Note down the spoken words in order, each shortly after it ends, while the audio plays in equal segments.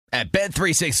At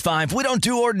Bet365, we don't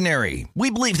do ordinary. We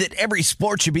believe that every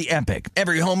sport should be epic.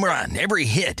 Every home run, every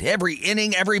hit, every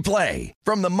inning, every play.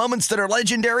 From the moments that are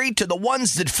legendary to the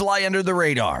ones that fly under the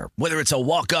radar. Whether it's a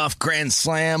walk-off grand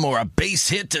slam or a base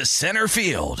hit to center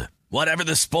field. Whatever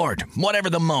the sport, whatever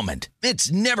the moment.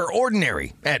 It's never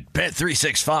ordinary at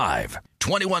Bet365.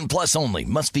 21 plus only.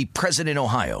 Must be present in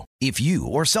Ohio. If you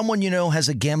or someone you know has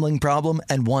a gambling problem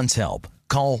and wants help,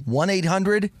 call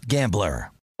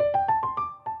 1-800-GAMBLER.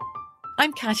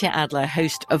 I'm Katya Adler,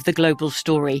 host of The Global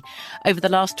Story. Over the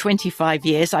last 25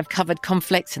 years, I've covered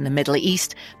conflicts in the Middle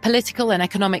East, political and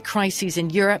economic crises in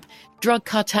Europe, drug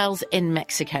cartels in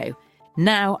Mexico.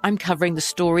 Now I'm covering the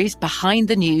stories behind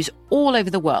the news all over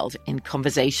the world in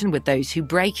conversation with those who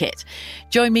break it.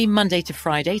 Join me Monday to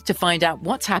Friday to find out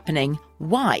what's happening,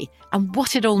 why, and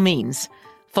what it all means.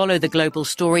 Follow The Global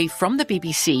Story from the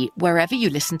BBC wherever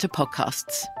you listen to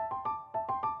podcasts.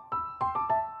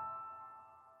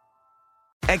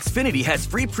 Xfinity has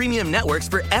free premium networks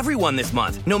for everyone this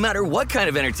month, no matter what kind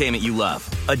of entertainment you love.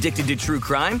 Addicted to true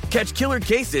crime? Catch killer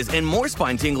cases and more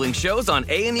spine-tingling shows on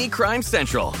A&E Crime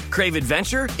Central. Crave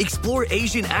adventure? Explore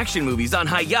Asian action movies on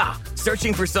Hi-YAH.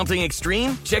 Searching for something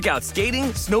extreme? Check out skating,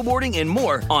 snowboarding, and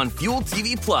more on Fuel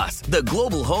TV Plus, the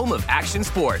global home of action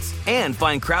sports. And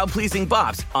find crowd-pleasing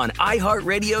bops on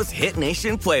iHeartRadio's Hit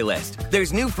Nation playlist.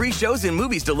 There's new free shows and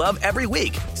movies to love every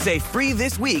week. Say free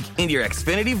this week in your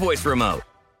Xfinity voice remote.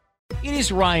 It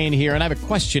is Ryan here, and I have a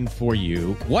question for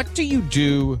you. What do you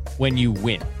do when you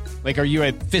win? Like, are you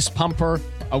a fist pumper,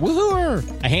 a woo-hooer,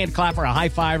 a hand clapper, a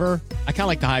high-fiver? I kind of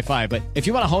like the high-five, but if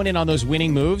you want to hone in on those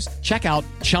winning moves, check out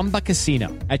Chumba Casino.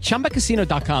 At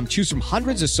ChumbaCasino.com, choose from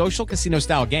hundreds of social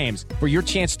casino-style games for your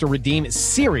chance to redeem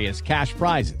serious cash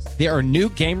prizes. There are new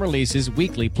game releases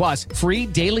weekly, plus free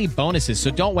daily bonuses, so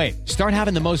don't wait. Start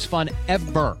having the most fun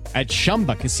ever at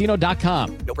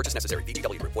ChumbaCasino.com. No purchase necessary.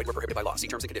 VGW. Void where prohibited by law. See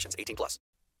terms and conditions. 18 plus.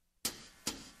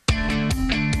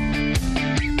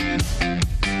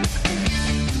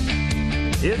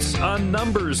 It's a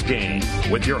numbers game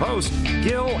with your host,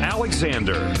 Gil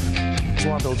Alexander. It's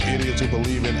one of those idiots who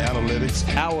believe in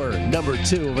analytics. Hour number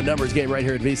 2 of a numbers game right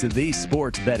here at Visa, the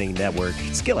sports betting network.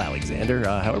 It's Gil Alexander.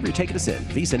 However you're taking us in,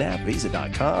 Visa app,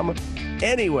 Visa.com.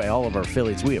 Anyway, all of our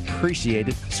affiliates, we appreciate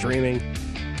it. Streaming,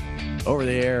 over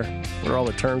the air. What are all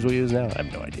the terms we use now? I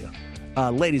have no idea.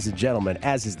 Ladies and gentlemen,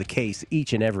 as is the case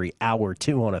each and every hour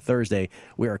 2 on a Thursday,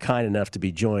 we are kind enough to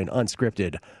be joined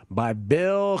unscripted by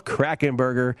Bill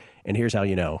Krackomberger. And here's how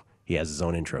you know he has his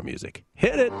own intro music.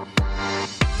 Hit it!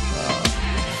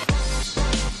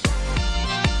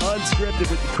 Unscripted with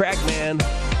the Crack Man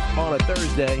on a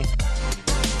Thursday.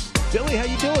 Billy, how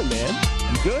you doing, man?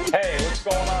 You good? Hey, what's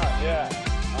going on? Yeah,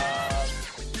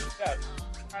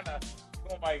 kind of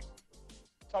doing my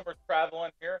summer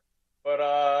traveling here.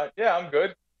 But, yeah, I'm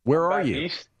good. Where are you?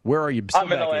 East. Where are you?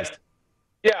 I'm in Atlantic.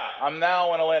 Yeah, I'm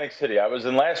now in Atlantic City. I was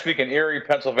in last week in Erie,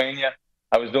 Pennsylvania.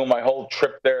 I was doing my whole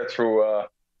trip there through, where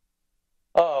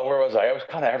was I? I was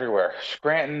kind of everywhere.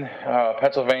 Scranton,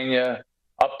 Pennsylvania,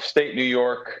 upstate New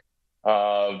York,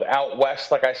 out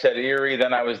west, like I said, Erie.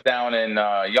 Then I was down in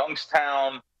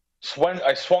Youngstown.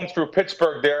 I swung through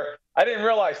Pittsburgh there. I didn't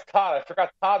realize I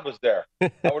forgot Todd was there.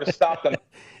 I would have stopped him.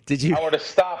 I would have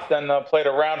stopped and played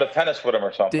a round of tennis with him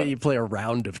or something. Did you play a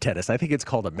round of tennis? I think it's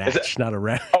called a match, not a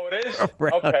round. Oh, it is? A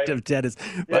round of tennis.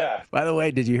 Yeah. By the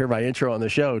way, did you hear my intro on the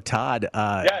show? Todd,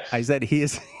 yes. I said he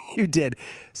is. You did.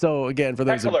 So, again, for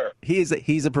those heckler.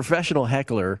 He's a professional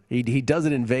heckler. He does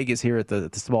it in Vegas here at the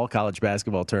small college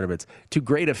basketball tournaments to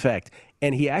great effect.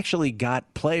 And he actually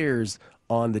got players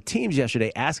on the teams yesterday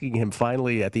asking him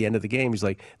finally at the end of the game.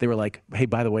 They were like, hey,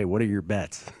 by the way, what are your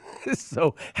bets?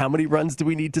 So how many runs do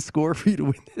we need to score for you to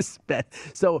win this bet?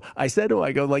 So I said to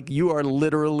him, you are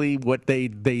literally what they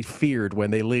feared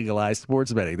when they legalized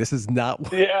sports betting. This is not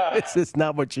this is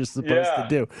not what you're supposed to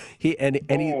do. He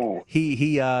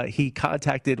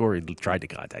contacted, or he tried to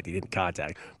contact, he didn't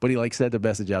contact, but he sent a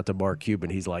message out to Mark Cuban.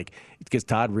 He's like, because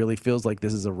Todd really feels like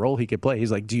this is a role he could play.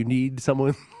 He's like, do you need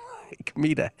someone like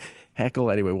me to heckle?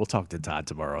 Anyway, we'll talk to Todd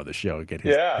tomorrow on the show and get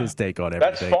his take on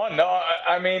everything. That's fun. No,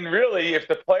 I mean, really, if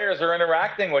the players are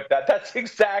interacting with that's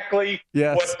exactly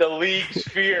what the leagues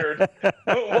feared. It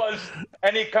was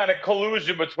any kind of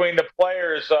collusion between the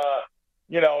players.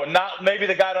 Not maybe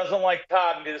the guy doesn't like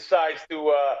Todd and he decides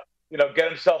to get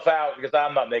himself out because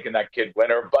I'm not making that kid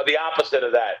win, or the opposite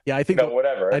of that. Yeah, I think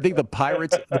whatever. I think the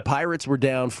Pirates were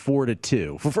down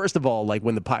 4-2. First of all,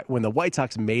 when the White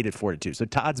Sox made it 4-2. So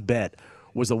Todd's bet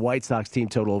was the White Sox team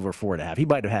total over 4.5. He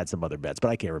might have had some other bets, but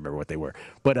I can't remember what they were.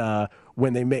 But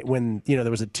when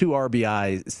there was a 2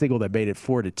 RBI single that made it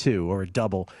 4-2 or a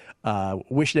double.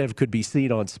 Wishnev could be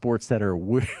seen on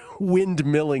SportsCenter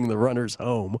windmilling the runners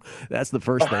home. That's the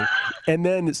first thing. And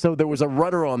then, so there was a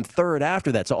runner on third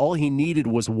after that. So all he needed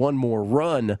was one more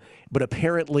run. But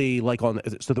apparently,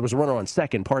 so there was a runner on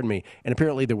second, and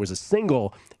apparently there was a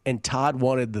single, and Todd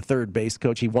wanted, the third base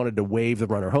coach, he wanted to wave the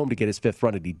runner home to get his fifth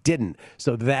run, and he didn't.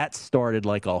 So that started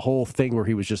like a whole thing where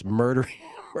he was just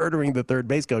murdering the third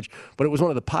base coach. But it was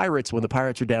one of the Pirates, when the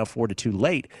Pirates were down 4-2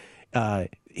 late.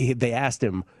 They asked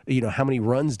him, how many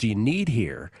runs do you need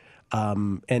here?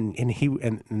 And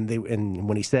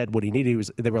when he said what he needed,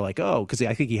 they were like, oh, because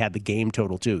I think he had the game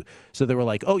total too. So they were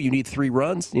like, oh, you need 3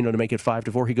 runs, to make it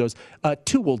 5-4. He goes,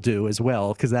 2 will do as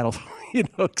well, because that'll,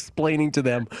 explaining to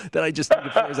them that I just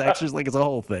need 4 is actually like it's a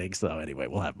whole thing. So anyway,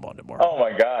 we'll have him on tomorrow. Oh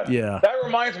my God, yeah. That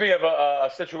reminds me of a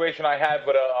situation I had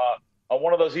with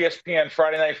one of those ESPN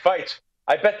Friday night fights.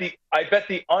 I bet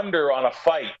the under on a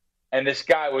fight. And this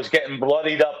guy was getting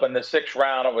bloodied up in the 6th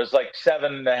round. It was like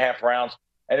 7.5 rounds.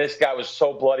 And this guy was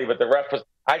so bloody, but the ref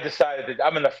I'm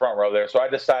in the front row there, so I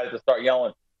decided to start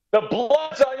yelling, the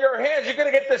blood's on your hands. You're going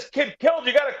to get this kid killed.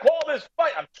 You got to call this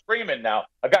fight. I'm screaming now.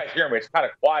 A guy's hearing me. It's kind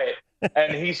of quiet.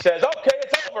 And he says, okay,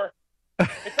 it's over.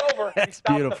 It's over. That's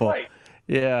beautiful. The fight.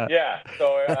 Yeah. Yeah.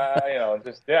 So,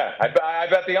 I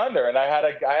bet the under, and I had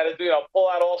to pull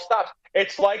out all stops.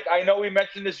 It's like, I know we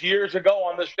mentioned this years ago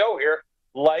on the show here,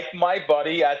 like my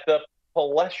buddy at the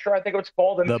Palestra, I think it's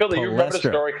called in Philly. You remember the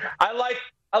story? I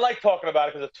like talking about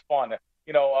it because it's fun.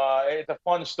 It's a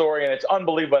fun story, and it's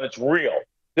unbelievable, and it's real.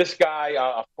 This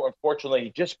guy, unfortunately, he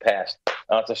just passed.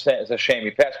 It's a shame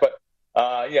he passed. But,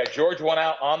 George went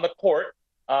out on the court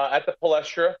at the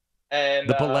Palestra. And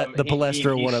the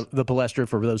Palestra,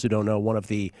 for those who don't know, one of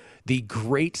the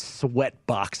great sweat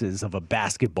boxes of a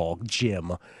basketball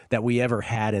gym that we ever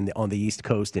had on the East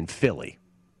Coast in Philly.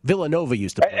 Villanova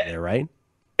used to play there, right?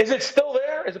 Is it still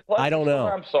there? Is it playing? I don't know.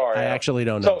 I'm sorry. I actually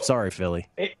don't know. Sorry, Philly.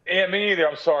 Yeah, me either.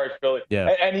 I'm sorry, Philly. Yeah.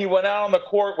 And he went out on the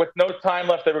court with no time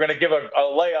left. They were going to give a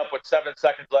layup with 7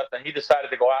 seconds left, and he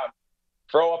decided to go out and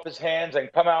throw up his hands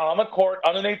and come out on the court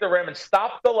underneath the rim and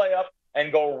stop the layup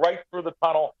and go right through the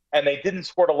tunnel, and they didn't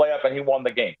score the layup, and he won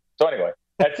the game. So anyway,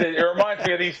 that's it. It reminds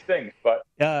me of these things. But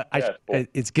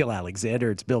it's Gil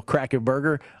Alexander. It's Bill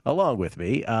Krackomberger along with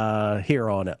me here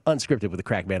on Unscripted with the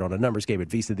Crackman on a numbers game at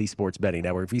VEASAN, the Sports Betting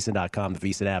Network, VEASAN.com, the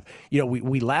VEASAN app.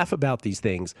 We laugh about these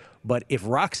things, but if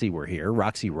Roxy were here,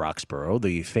 Roxy Roxborough,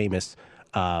 the famous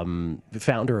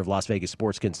founder of Las Vegas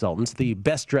Sports Consultants, the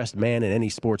best-dressed man in any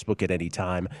sports book at any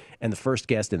time, and the first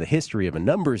guest in the history of a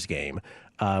numbers game.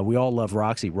 We all love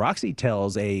Roxy. Roxy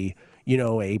tells a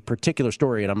particular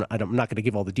story, and I'm not going to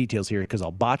give all the details here because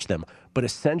I'll botch them, but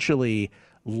essentially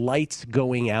lights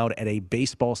going out at a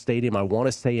baseball stadium, I want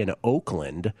to say in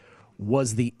Oakland,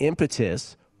 was the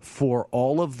impetus for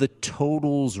all of the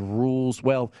totals rules.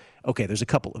 Well, okay, there's a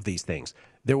couple of these things.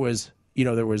 There was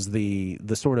the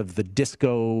sort of the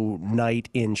disco night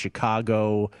in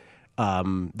Chicago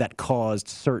that caused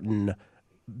certain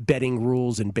betting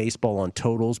rules in baseball on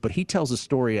totals. But he tells a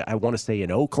story, I want to say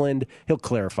in Oakland, he'll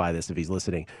clarify this if he's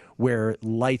listening, where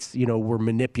lights, were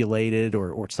manipulated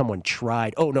or someone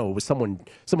tried. Oh, no, it was someone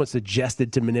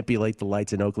suggested to manipulate the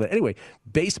lights in Oakland. Anyway,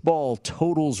 baseball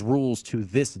totals rules to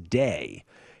this day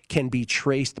can be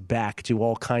traced back to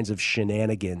all kinds of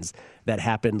shenanigans that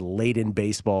happened late in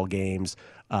baseball games.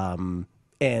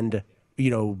 And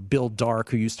Bill Dark,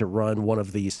 who used to run one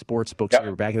of the sports books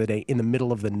here back in the day, in the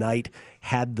middle of the night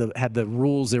had the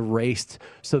rules erased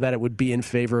so that it would be in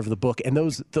favor of the book. And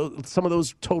some of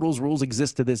those totals rules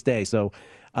exist to this day. So,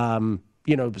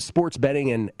 sports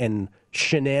betting and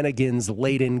shenanigans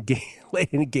late in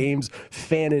games,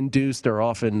 fan-induced, are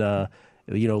often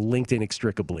linked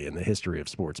inextricably in the history of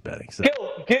sports betting. So.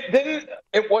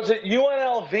 Was it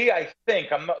UNLV? I think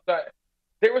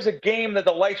there was a game that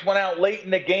the lights went out late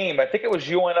in the game. I think it was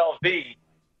UNLV,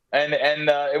 and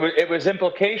it was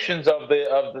implications of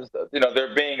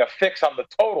there being a fix on the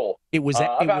total. It was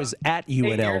at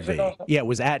UNLV. Yeah, it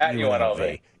was at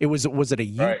UNLV. Was it a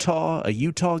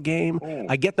Utah game? Ooh.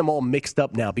 I get them all mixed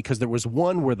up now because there was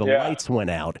one where the lights went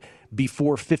out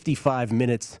before 55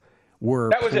 minutes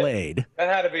were played. It. That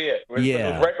had to be it. It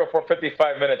was right before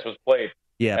 55 minutes was played.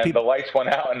 Yeah, and the lights went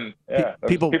out, and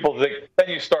people think, then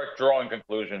you start drawing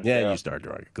conclusions. Yeah, you start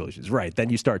drawing conclusions. Right.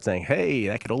 Then you start saying, hey,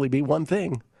 that could only be one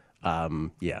thing.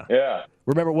 Yeah.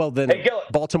 Remember,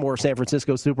 Baltimore, San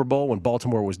Francisco Super Bowl, when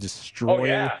Baltimore was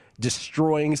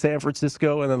destroying San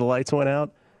Francisco, and then the lights went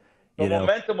out? The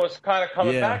momentum was kind of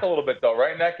coming back a little bit, though,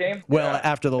 right, in that game? Well,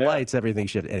 after the lights, everything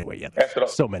should. Anyway,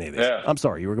 so many of these. Yeah. I'm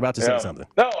sorry, you were about to say something.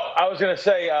 No, I was going to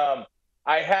say,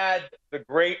 I had the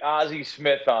great Ozzie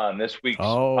Smith on this week's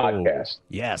podcast.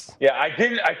 Yes. Yeah,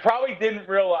 I probably didn't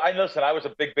realize. Listen, I was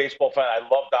a big baseball fan. I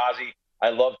loved Ozzie. I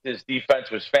loved his defense.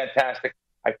 It was fantastic.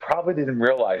 I probably didn't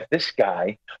realize this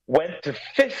guy went to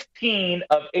 15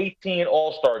 of 18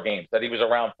 All-Star games that he was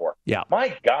around for. Yeah.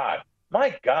 My God.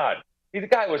 The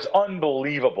guy was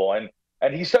unbelievable.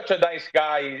 And he's such a nice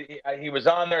guy. He was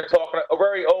on there talking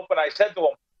very open. I said to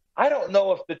him, I don't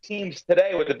know if the teams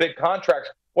today with the big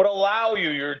contracts would allow you,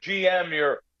 your GM,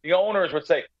 the owners would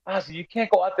say, Ozzie, you can't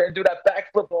go out there and do that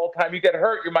backflip all the time. You get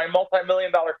hurt. You're my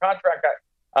multi-million-dollar contract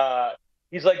guy.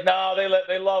 He's like, no, they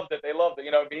loved it. They loved it.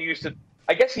 You know, he used to.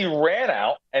 I guess he ran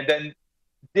out and then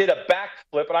did a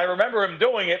backflip, and I remember him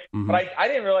doing it, but I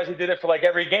didn't realize he did it for like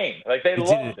every game. Like they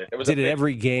loved it. It did it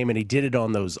every game, and he did it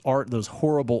on those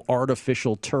horrible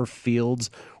artificial turf fields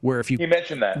where you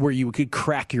mentioned that where you could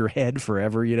crack your head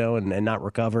forever, you know, and not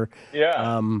recover.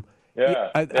 Yeah.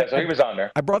 So he was on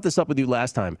there. I brought this up with you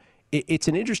last time. It's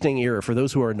an interesting era for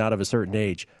those who are not of a certain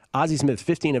age. Ozzie Smith,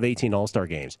 15 of 18 All-Star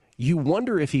games. You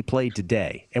wonder if he played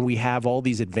today, and we have all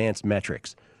these advanced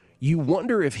metrics. You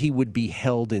wonder if he would be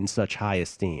held in such high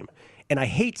esteem. And I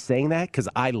hate saying that because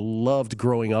I loved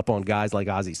growing up on guys like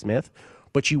Ozzie Smith.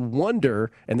 But you wonder,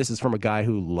 and this is from a guy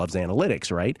who loves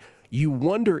analytics, right? You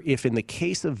wonder if in the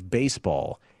case of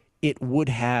baseball, it would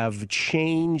have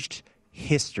changed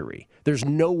history. There's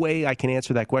no way I can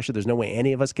answer that question. There's no way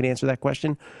any of us can answer that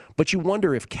question. But you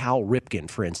wonder if Cal Ripken,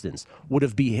 for instance, would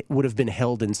have been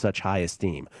held in such high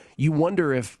esteem. You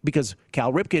wonder if, because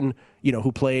Cal Ripken, you know,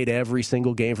 who played every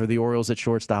single game for the Orioles at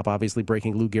shortstop, obviously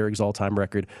breaking Lou Gehrig's all-time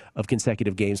record of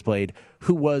consecutive games played,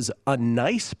 who was a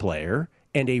nice player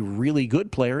and a really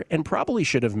good player and probably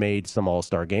should have made some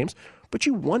all-star games. But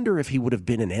you wonder if he would have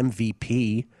been an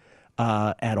MVP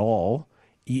at all.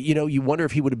 You know, you wonder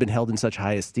if he would have been held in such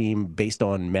high esteem based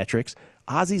on metrics.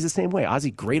 Ozzie's the same way. Ozzie,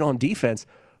 great on defense,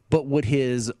 but would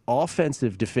his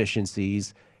offensive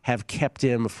deficiencies have kept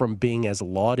him from being as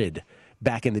lauded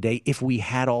back in the day if we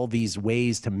had all these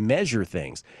ways to measure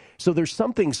things? So there's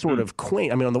something sort of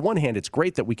quaint. I mean, on the one hand, it's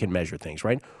great that we can measure things,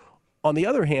 right? On the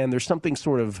other hand, there's something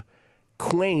sort of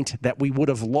quaint that we would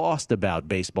have lost about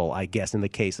baseball, I guess, in the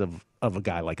case of a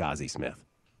guy like Ozzie Smith.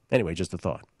 Anyway, just a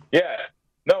thought. Yeah.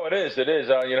 No, it is. It is.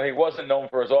 You know, he wasn't known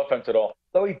for his offense at all.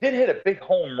 Though he did hit a big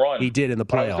home run. He did in the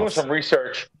playoffs. I was doing some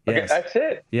research. Yes. Okay, that's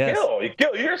it. Yes.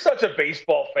 Gil, you're such a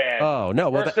baseball fan. Oh,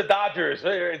 no. Well, the Dodgers,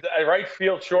 right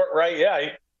field, short right. Yeah, he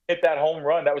hit that home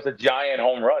run. That was a giant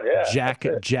home run. Yeah.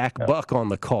 Jack Buck on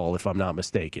the call, if I'm not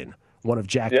mistaken. One of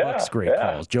Jack Buck's great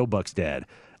calls. Joe Buck's dad.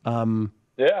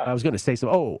 I was going to say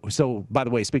so by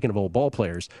the way, speaking of old ball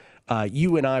players,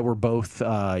 you and I were both,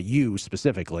 you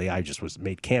specifically, I just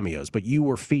made cameos, but you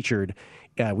were featured.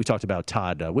 We talked about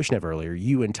Todd Wishnev earlier.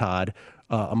 You and Todd,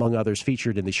 among others,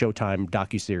 featured in the Showtime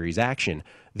docuseries Action.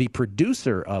 The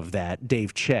producer of that,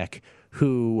 Dave Check,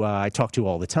 who I talk to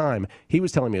all the time, he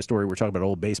was telling me a story. We're talking about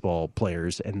old baseball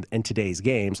players and today's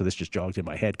game, so this just jogged in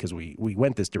my head because we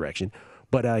went this direction.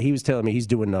 But he was telling me he's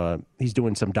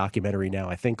doing some documentary now,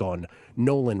 I think, on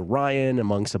Nolan Ryan,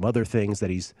 among some other things that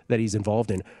he's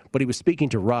involved in. But he was speaking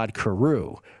to Rod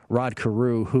Carew,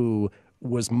 who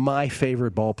was my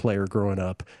favorite ball player growing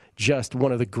up, just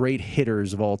one of the great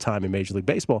hitters of all time in Major League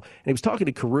Baseball. And he was talking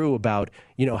to Carew about,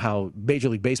 you know, how Major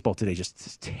League Baseball today,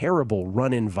 just terrible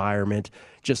run environment,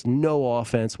 just no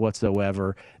offense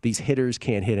whatsoever. These hitters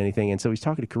can't hit anything. And so he's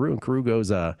talking to Carew, and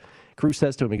Carew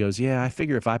says to him, he goes, yeah, I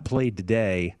figure if I played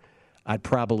today, I'd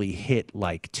probably hit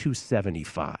like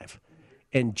 275.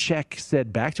 And Check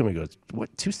said back to him, he goes,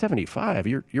 what, 275?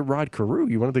 You're Rod Carew.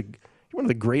 You're one of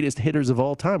the greatest hitters of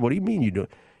all time. What do you mean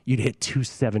you'd hit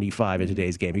 275 in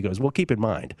today's game? He goes, well, keep in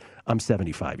mind, I'm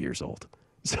 75 years old.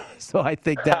 So I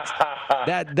think that's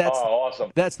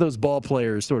awesome. That's those ball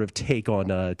players' sort of take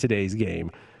on today's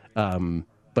game.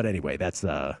 But anyway, that's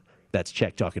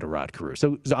Check talking to Rod Carew.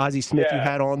 So Ozzie Smith, you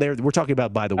had on there. We're talking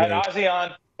about, by the way. And Ozzie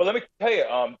on. But let me tell you,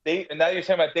 and now you're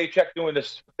saying about Dave Check doing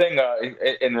this thing,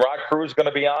 and Rod Carew's going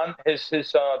to be on his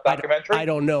documentary? I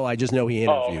don't know. I just know he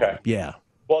interviewed him. Yeah.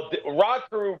 Well, Rod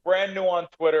Carew, brand new on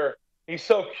Twitter. He's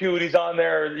so cute. He's on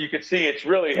there. You can see it's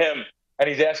really him. And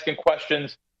he's asking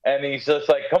questions. And he's just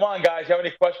like, come on, guys. You have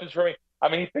any questions for me? I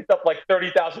mean, he picked up like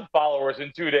 30,000 followers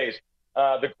in 2 days.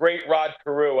 The great Rod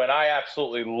Carew. And I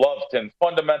absolutely loved him.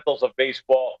 Fundamentals of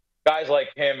baseball. Guys like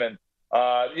him. And,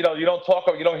 you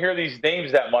don't hear these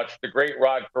names that much. The great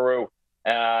Rod Carew.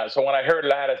 So when I heard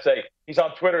it, I had to say, he's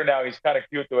on Twitter now. He's kind of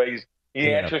cute the way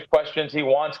he answers questions. He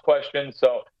wants questions.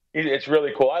 So it's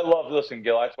really cool. I love, listen,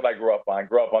 Gil, that's what I grew up on. I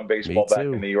grew up on baseball back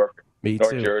in New York,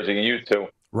 North Jersey, and you too.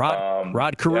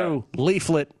 Rod Carew,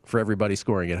 leaflet for everybody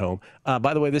scoring at home.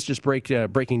 By the way, this just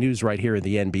breaking news right here in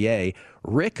the NBA.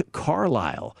 Rick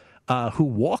Carlisle, who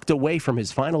walked away from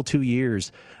his final 2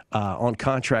 years on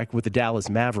contract with the Dallas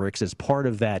Mavericks as part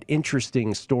of that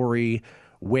interesting story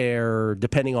where,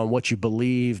 depending on what you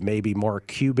believe, maybe Mark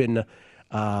Cuban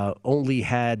only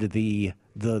had the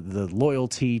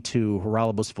loyalty to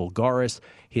Haralabos Voulgaris,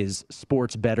 his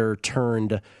sports bettor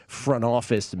turned front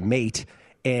office mate,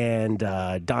 and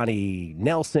Donnie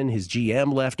Nelson, his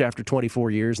GM, left after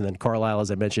 24 years, and then Carlisle, as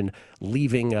I mentioned,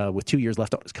 leaving with 2 years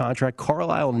left on his contract.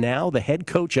 Carlisle now the head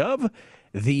coach of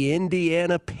the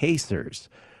Indiana Pacers.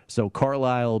 So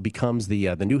Carlisle becomes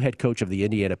the new head coach of the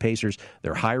Indiana Pacers.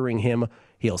 They're hiring him.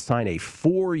 He'll sign a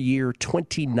 4-year,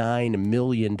 $29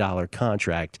 million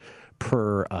contract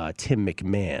per Tim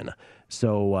McMahon.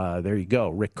 So there you go.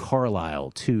 Rick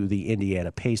Carlisle to the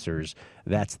Indiana Pacers.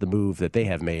 That's the move that they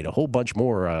have made. A whole bunch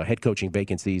more head coaching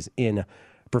vacancies in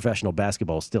professional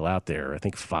basketball still out there. I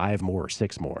think 5 more or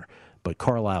 6 more. But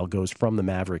Carlisle goes from the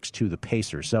Mavericks to the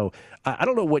Pacers. So I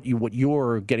don't know what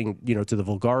you're getting, to the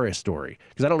Voulgaris story,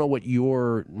 because I don't know what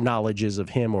your knowledge is of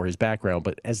him or his background.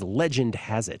 But as legend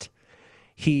has it,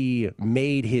 he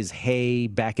made his hay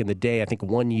back in the day. I think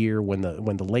 1 year when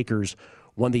the Lakers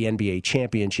won the NBA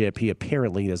championship, he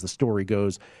apparently, as the story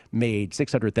goes, made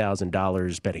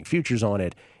 $600,000 betting futures on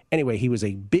it. Anyway, he was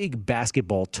a big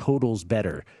basketball totals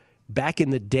bettor back in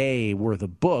the day where the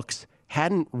books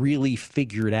hadn't really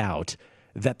figured out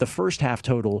that the first half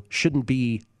total shouldn't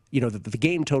be, the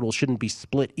game total shouldn't be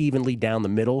split evenly down the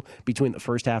middle between the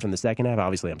first half and the second half.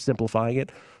 Obviously, I'm simplifying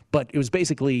it. But it was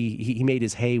basically, he made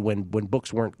his hay when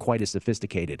books weren't quite as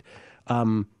sophisticated.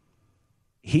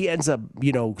 He ends up,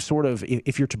 sort of,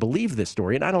 if you're to believe this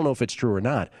story, and I don't know if it's true or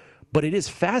not, but it is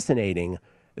fascinating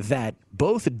that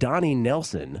both Donnie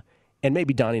Nelson, and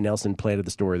maybe Donnie Nelson planted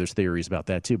the story, there's theories about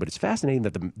that too, but it's fascinating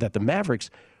that the Mavericks,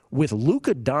 with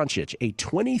Luka Doncic, a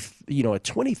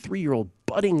 23-year-old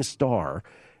budding star,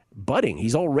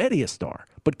 he's already a star,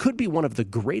 but could be one of the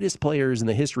greatest players in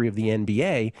the history of the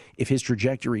NBA if his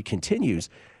trajectory continues,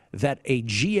 that a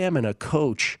GM and a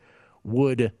coach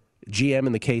would, GM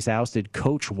in the case ousted,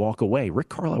 coach walk away. Rick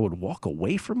Carlisle would walk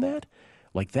away from that?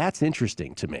 Like, that's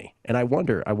interesting to me. And I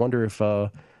wonder if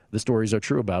the stories are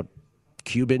true about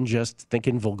Cuban just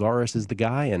thinking Voulgaris is the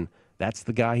guy, and that's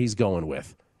the guy he's going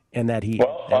with. And that he,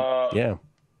 Bob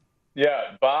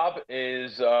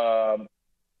is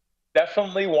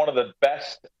definitely one of the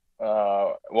best,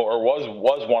 or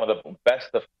was one of the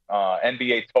best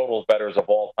NBA total bettors of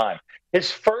all time. His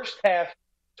first half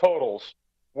totals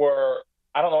were,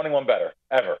 I don't know anyone better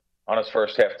ever on his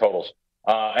first half totals.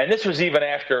 And this was even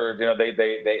after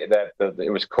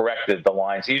it was corrected, the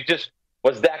lines. He just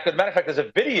was that good. Matter of fact, there's a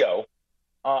video.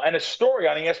 And a story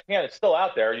on ESPN. It's still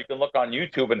out there. You can look on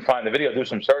YouTube and find the video, do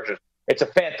some searches. It's a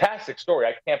fantastic story.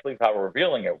 I can't believe how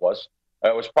revealing it was.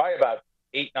 It was probably about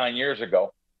 8-9 years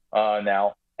ago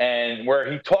now, and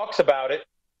where he talks about it.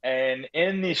 And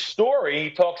in the story, he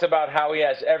talks about how he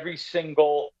has every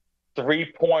single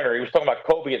three-pointer. He was talking about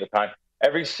Kobe at the time.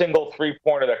 Every single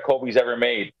three-pointer that Kobe's ever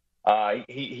made.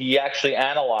 He actually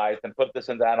analyzed and put this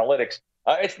into analytics.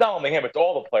 It's not only him, it's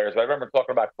all the players. But I remember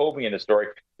talking about Kobe in the story.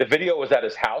 The video was at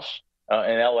his house in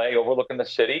L.A. overlooking the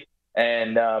city.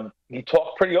 And he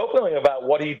talked pretty openly about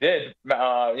what he did,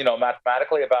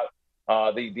 mathematically, about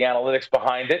the analytics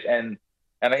behind it. And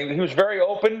he was very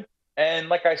open. And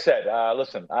like I said,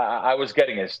 listen, I was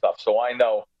getting his stuff. So I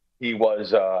know he was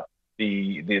the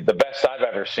best I've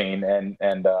ever seen.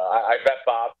 And I bet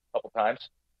Bob a couple times.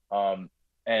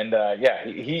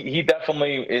 He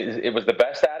definitely it was the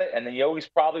best at it, and then you always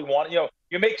probably want,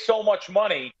 you make so much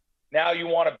money, now you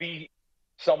want to be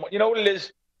someone, you know what it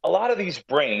is, a lot of these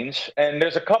brains, and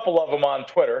there's a couple of them on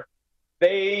Twitter,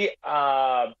 they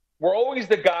were always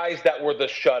the guys that were the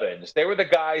shut-ins. They were the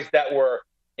guys that were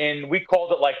we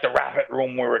called it like the rabbit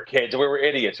room when we were kids. We were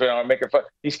idiots. Making fun.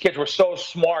 These kids were so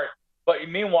smart, but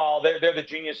meanwhile, they're the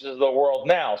geniuses of the world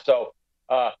now, so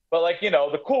but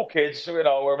the cool kids,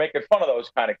 we're making fun of those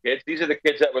kind of kids. These are the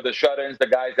kids that were the shut-ins, the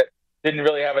guys that didn't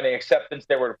really have any acceptance.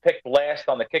 They were picked last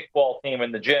on the kickball team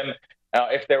in the gym,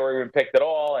 if they were even picked at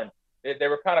all, and they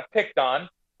were kind of picked on.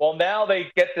 Well, now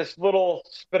they get this little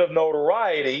bit of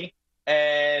notoriety,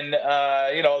 and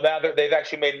now they've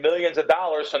actually made millions of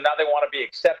dollars. So now they want to be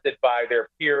accepted by their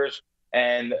peers,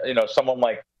 and someone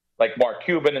like Mark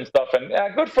Cuban and stuff.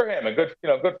 And good for him, and good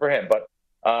for him, but.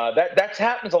 That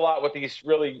happens a lot with these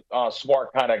really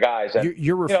smart kind of guys, and I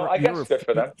guess it's good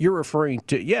for them. You're referring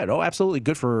to absolutely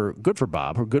good for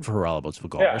Bob, or good for Haralabos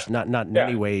Voulgaris. Not in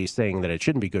any way saying that it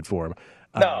shouldn't be good for him.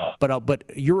 No. But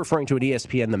you're referring to an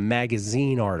ESPN, the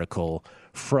magazine article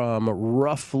from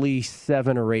roughly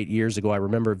 7 or 8 years ago. I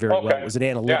remember very well. It was an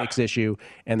analytics issue,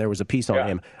 and there was a piece on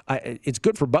him. It's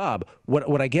good for Bob.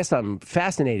 What I guess I'm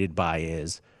fascinated by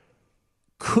is,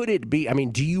 could it be, I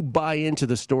mean, do you buy into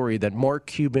the story that Mark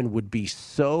Cuban would be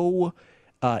so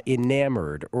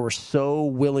enamored or so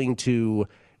willing to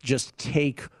just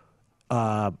take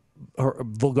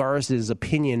Voulgaris'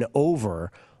 opinion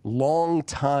over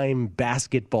long-time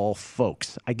basketball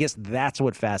folks? I guess that's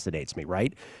what fascinates me,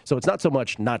 right? So it's not so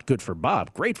much not good for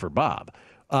Bob, great for Bob,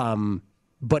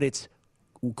 but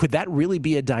could that really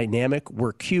be a dynamic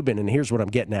where Cuban, and here's what I'm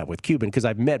getting at with Cuban, because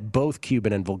I've met both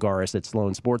Cuban and Voulgaris at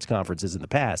Sloan Sports Conferences in the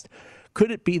past,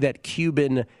 could it be that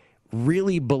Cuban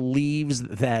really believes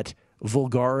that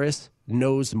Voulgaris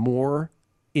knows more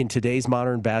in today's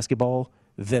modern basketball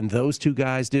than those two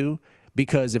guys do?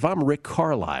 Because if I'm Rick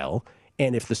Carlisle,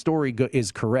 and if the story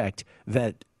is correct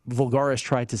that Voulgaris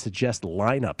tried to suggest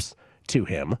lineups to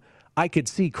him, I could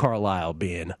see Carlisle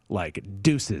being like,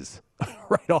 deuces,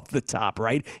 right off the top,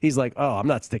 right? He's like, oh, I'm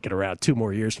not sticking around 2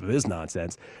 more years for this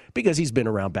nonsense, because he's been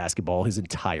around basketball his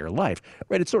entire life,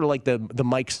 right? It's sort of like the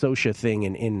Mike Scioscia thing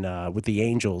in with the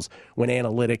Angels when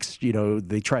analytics,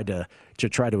 they tried to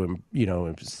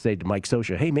say to Mike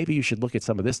Scioscia, hey, maybe you should look at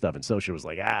some of this stuff, and Scioscia was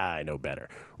like, I know better,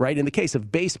 right? In the case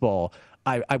of baseball,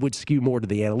 I would skew more to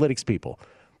the analytics people,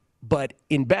 but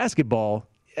in basketball,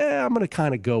 I'm going to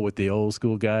kind of go with the old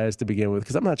school guys to begin with,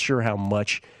 because I'm not sure if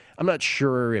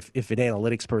an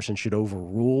analytics person should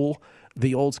overrule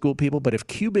the old school people. But if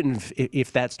Cuban,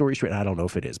 if that story's true, and I don't know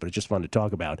if it is, but it's just fun to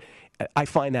talk about, I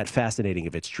find that fascinating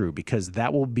if it's true, because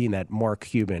that will mean that Mark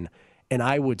Cuban, and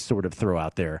I would sort of throw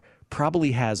out there,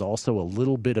 probably has also a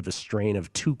little bit of a strain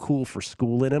of too cool for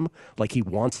school in him, like he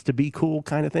wants to be cool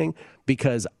kind of thing,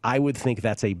 because I would think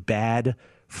that's a bad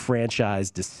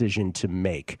franchise decision to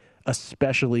make,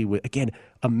 especially with, again,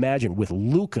 imagine with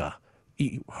Luka.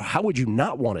 How would you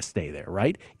not want to stay there,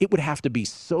 right? It would have to be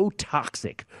so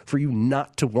toxic for you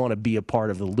not to want to be a part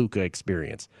of the Luka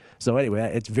experience. So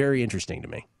anyway, it's very interesting to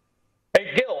me.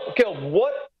 Hey, Gil,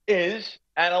 what is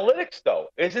analytics, though?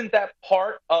 Isn't that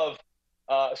part of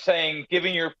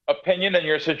giving your opinion and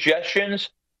your suggestions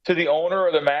to the owner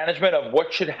or the management of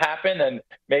what should happen and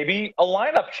maybe a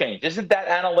lineup change? Isn't that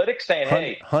analytics saying,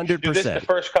 hey, 100%. do this the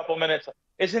first couple minutes?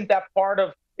 Isn't that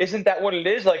what it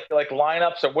is? Like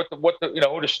lineups or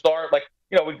who to start? Like,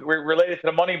 we related to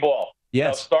the Moneyball.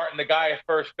 Yes. Starting the guy at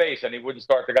first base, and he wouldn't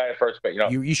start the guy at first base.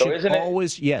 You should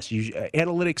always,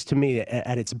 analytics to me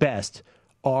at its best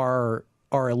are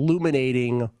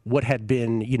illuminating what had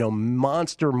been,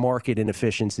 monster market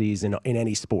inefficiencies in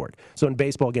any sport. So in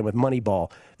baseball, again, with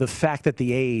Moneyball, the fact that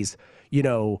the A's,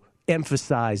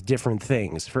 emphasize different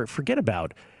things. Forget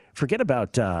about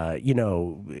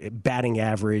batting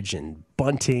average and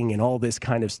bunting and all this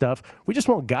kind of stuff. We just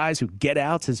want guys who get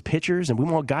outs as pitchers, and we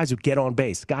want guys who get on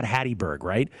base. Scott Hatteberg,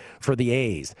 right, for the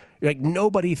A's. Like,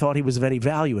 nobody thought he was of any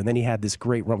value, and then he had this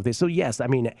great run with it. So, yes, I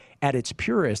mean, at its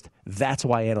purest, that's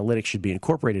why analytics should be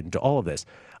incorporated into all of this.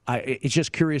 It's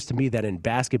just curious to me that in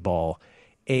basketball,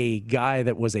 a guy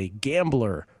that was a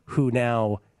gambler who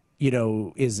now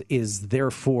is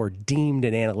therefore deemed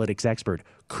an analytics expert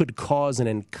could cause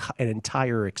an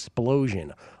entire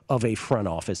explosion of a front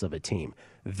office of a team.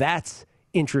 That's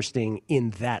interesting in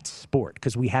that sport,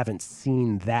 because we haven't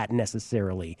seen that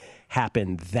necessarily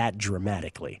happen that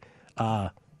dramatically.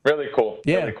 Really cool.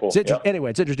 Yeah. Really cool. Anyway,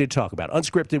 it's interesting to talk about.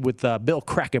 Unscripted with Bill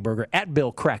Krackomberger at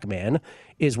Bill Crackman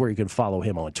is where you can follow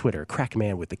him on Twitter.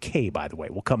 Crackman with the K, by the way.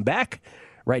 We'll come back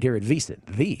right here at VSiN,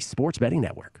 the Sports Betting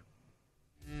Network.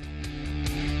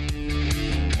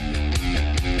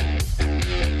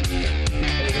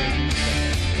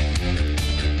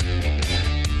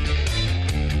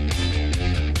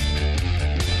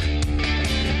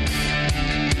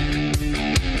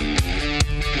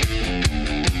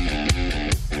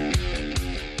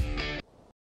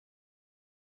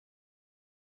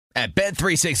 At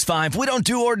Bet365, we don't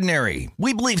do ordinary.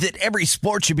 We believe that every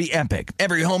sport should be epic.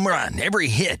 Every home run, every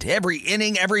hit, every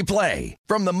inning, every play.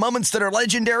 From the moments that are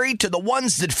legendary to the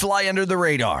ones that fly under the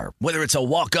radar. Whether it's a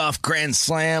walk-off grand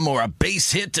slam or a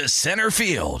base hit to center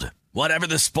field. Whatever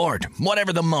the sport,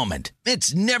 whatever the moment.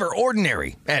 It's never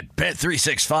ordinary at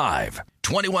Bet365.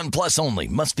 21 plus only.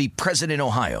 Must be present in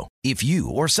Ohio. If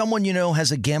you or someone you know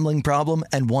has a gambling problem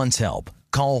and wants help,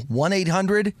 call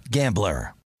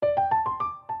 1-800-GAMBLER.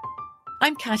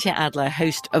 I'm Katya Adler,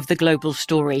 host of The Global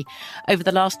Story. Over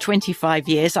the last 25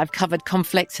 years, I've covered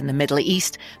conflicts in the Middle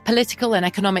East, political and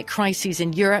economic crises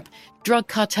in Europe, drug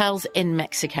cartels in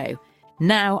Mexico.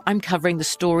 Now I'm covering the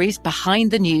stories behind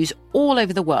the news all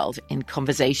over the world in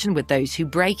conversation with those who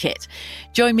break it.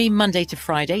 Join me Monday to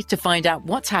Friday to find out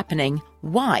what's happening,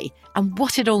 why, and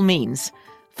what it all means.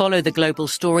 Follow The Global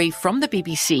Story from the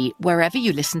BBC wherever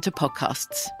you listen to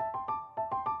podcasts.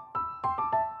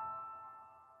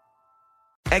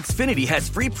 Xfinity has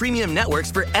free premium networks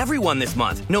for everyone this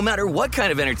month, no matter what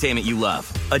kind of entertainment you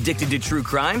love. Addicted to true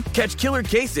crime? Catch killer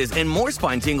cases and more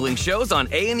spine-tingling shows on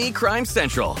A&E Crime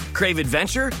Central. Crave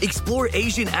adventure? Explore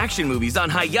Asian action movies on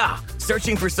Hi-YAH.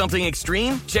 Searching for something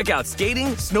extreme? Check out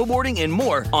skating, snowboarding, and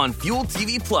more on Fuel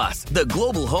TV Plus, the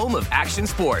global home of action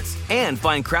sports. And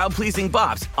find crowd-pleasing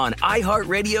bops on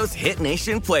iHeartRadio's Hit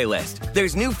Nation playlist.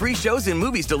 There's new free shows and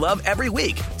movies to love every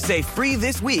week. Say free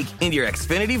this week in your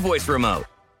Xfinity voice remote.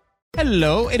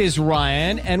 Hello, it is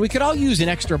Ryan, and we could all use an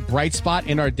extra bright spot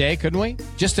in our day, couldn't we?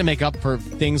 Just to make up for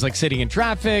things like sitting in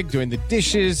traffic, doing the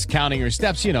dishes, counting your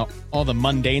steps, you know, all the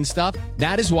mundane stuff.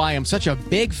 That is why I'm such a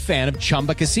big fan of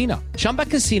Chumba Casino. Chumba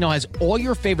Casino has all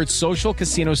your favorite social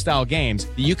casino-style games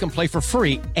that you can play for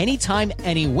free anytime,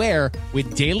 anywhere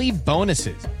with daily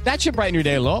bonuses. That should brighten your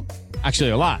day a little. Actually,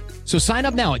 a lot. So sign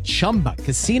up now at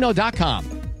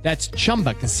ChumbaCasino.com. That's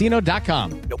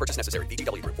ChumbaCasino.com. No purchase necessary.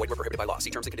 VGW Group. Void where prohibited by law. See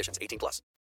terms and conditions. 18+.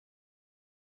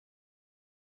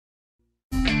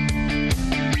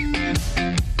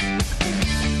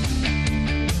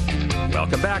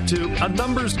 Welcome back to A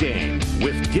Numbers Game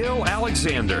with Gil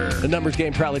Alexander. The Numbers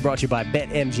Game proudly brought to you by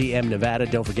BetMGM Nevada.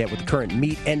 Don't forget, with the current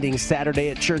meet ending Saturday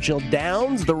at Churchill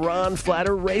Downs, the Ron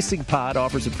Flatter Racing Pod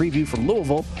offers a preview from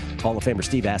Louisville. Hall of Famer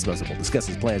Steve Asmussen will discuss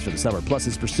his plans for the summer, plus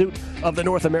his pursuit of the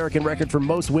North American record for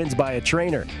most wins by a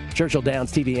trainer. Churchill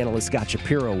Downs TV analyst Scott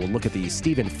Shapiro will look at the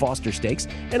Stephen Foster Stakes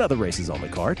and other races on the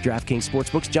card. DraftKings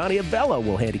Sportsbook's Johnny Avella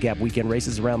will handicap weekend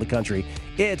races around the country.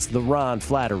 It's the Ron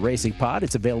Flatter Racing Pod.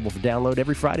 It's available for download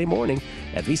every Friday morning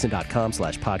at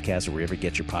VSiN.com/podcast or wherever you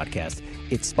get your podcast.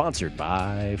 It's sponsored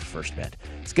by First Bet.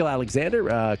 Skill Alexander,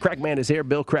 Crackman is here.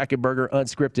 Bill Krackenberger,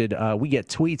 Unscripted. We get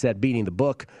tweets at Beating the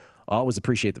Book. Always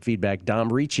appreciate the feedback.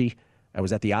 Dom Ricci, I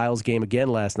was at the Isles game again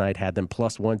last night, had them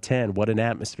plus 110. What an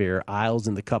atmosphere. Isles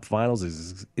in the Cup Finals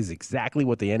is exactly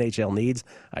what the NHL needs.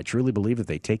 I truly believe that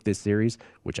they take this series,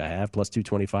 which I have, plus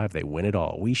 225, they win it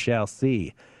all. We shall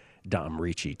see. Dom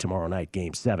Ricci, tomorrow night,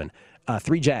 Game 7.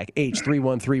 3Jack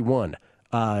H3131.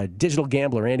 Digital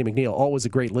Gambler Andy McNeil, always a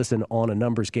great listen on A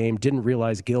Numbers Game. Didn't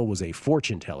realize Gil was a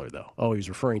fortune teller, though. Oh, he was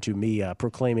referring to me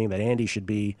proclaiming that Andy should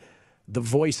be the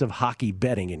voice of hockey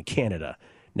betting in Canada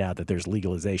now that there's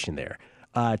legalization there.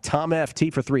 Tom F, T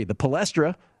for 3. The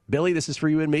Palestra. Billy, this is for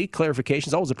you and me.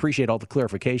 Clarifications. Always appreciate all the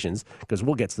clarifications because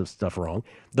we'll get some stuff wrong.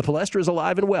 The Palestra is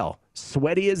alive and well.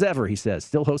 Sweaty as ever, he says.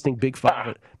 Still hosting Big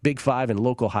Five and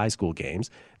local high school games.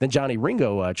 Then Johnny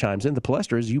Ringo chimes in. The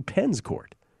Palestra is UPenn's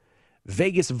court.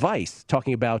 Vegas Vice,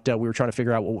 talking about we were trying to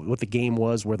figure out what the game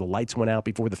was, where the lights went out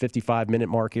before the 55-minute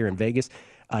mark here in Vegas.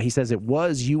 He says it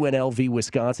was UNLV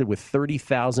Wisconsin with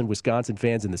 30,000 Wisconsin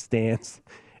fans in the stands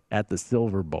at the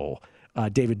Silver Bowl.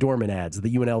 David Dorman adds,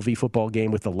 the UNLV football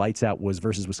game with the lights out was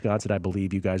versus Wisconsin. I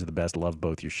believe you guys are the best. Love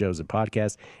both your shows and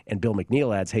podcasts. And Bill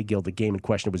McNeil adds, hey, Gil, the game in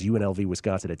question was UNLV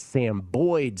Wisconsin at Sam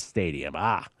Boyd Stadium.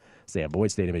 Sam Boyd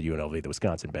Stadium at UNLV. The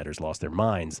Wisconsin bettors lost their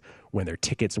minds when their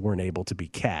tickets weren't able to be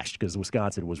cashed because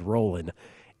Wisconsin was rolling.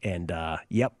 And,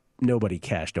 nobody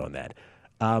cashed on that.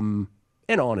 And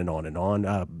on and on and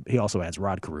on. He also adds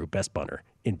Rod Carew, best punter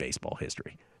in baseball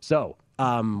history. So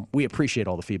we appreciate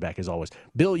all the feedback as always.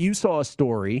 Bill, you saw a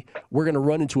story. We're going to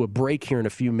run into a break here in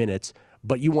a few minutes,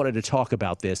 but you wanted to talk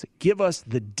about this. Give us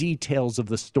the details of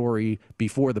the story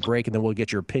before the break, and then we'll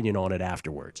get your opinion on it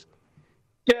afterwards.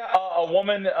 Yeah, a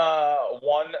woman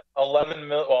won $11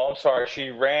 million. Well, I'm sorry, she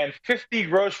ran 50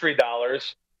 grocery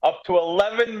dollars up to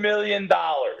 $11 million.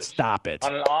 Stop it.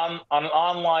 On an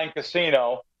online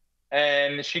casino.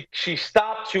 And she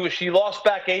stopped she lost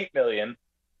back $8 million.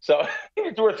 So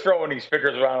it's worth throwing these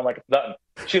figures around like it's nothing.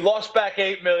 She lost back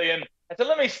 $8 million. I said,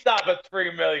 let me stop at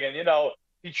 $3 million. You know,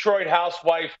 Detroit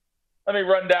housewife. Let me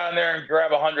run down there and grab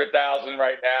 $100,000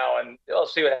 right now, and we'll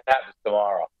see what happens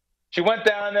tomorrow. She went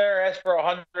down there, asked for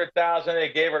 $100,000. They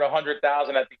gave her the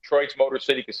 $100,000 at Detroit's Motor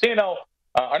City Casino.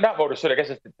 Or not Motor City. I guess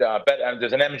it's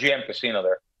there's an MGM casino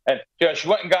there. And she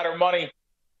went and got her money,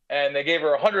 and they gave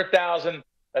her $100,000.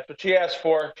 That's what she asked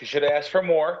for. She should have asked for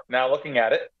more. Now looking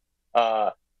at it,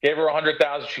 gave her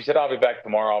 $100,000. She said, "I'll be back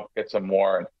tomorrow. I'll get some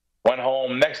more." And went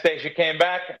home. Next day she came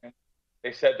back.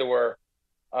 They said to her,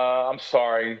 "I'm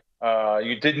sorry,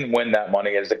 you didn't win that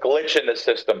money. There's a glitch in the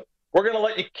system. We're going to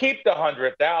let you keep the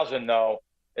 $100,000 though,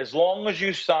 as long as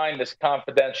you sign this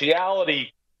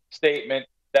confidentiality statement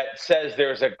that says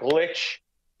there's a glitch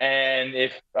and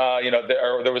if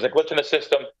there was a glitch in the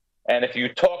system, and if you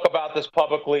talk about this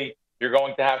publicly, you're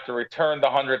going to have to return the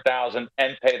 $100,000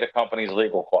 and pay the company's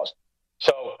legal costs.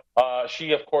 So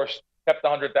she, of course, kept the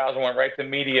 $100,000, went right to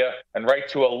media and right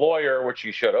to a lawyer, which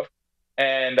she should have,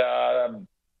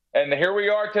 and here we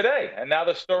are today. And now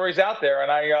the story's out there,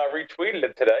 and I retweeted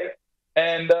it today.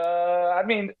 And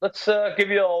let's give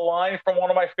you a line from one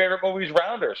of my favorite movies,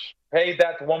 Rounders. Pay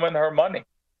that woman her money.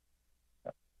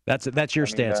 That's your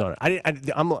stance on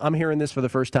it. I'm hearing this for the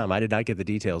first time. I did not get the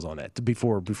details on that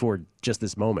before just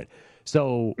this moment.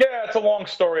 So yeah, it's a long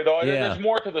story though. Yeah. There's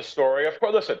more to the story. Of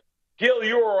course, listen, Gil,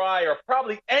 you or I, or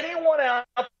probably anyone out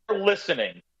there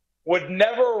listening, would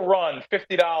never run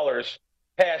 $50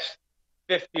 past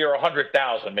 50 or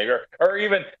 100,000 maybe, or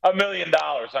even $1 million.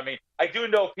 I mean, I do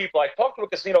know people. I talked to a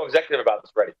casino executive about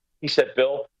this already. He said,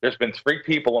 Bill, there's been 3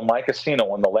 people in my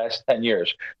casino in the last 10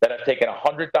 years that have taken a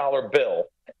 $100 bill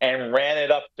and ran it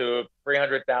up to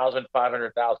 300,000,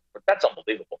 500,000. That's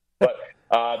unbelievable. But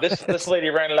this lady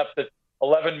ran it up to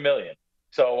 11 million.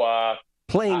 So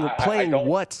playing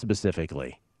what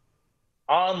specifically?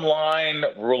 Online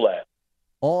roulette.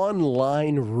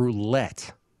 Online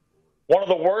roulette. One of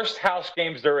the worst house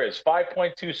games there is.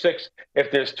 5.26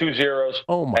 if there's 2 zeros.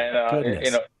 Oh my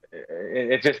goodness!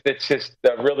 It's just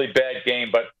a really bad game.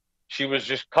 But she was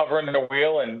just covering the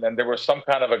wheel, and there was some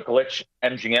kind of a glitch.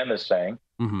 MGM is saying,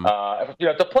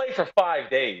 to play for 5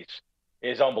 days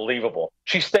is unbelievable.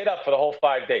 She stayed up for the whole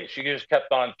 5 days. She just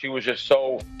kept on. She was just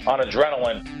so on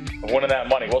adrenaline of winning that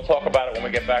money. We'll talk about it when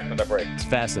we get back from the break. It's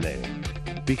fascinating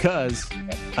because,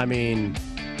 I mean,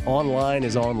 online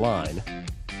is online.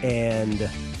 And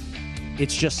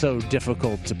it's just so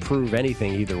difficult to prove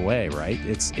anything either way, right?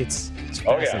 It's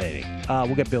fascinating. Oh, yeah.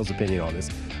 We'll get Bill's opinion on this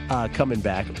coming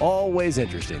back. Always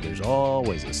interesting. There's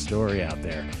always a story out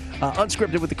there.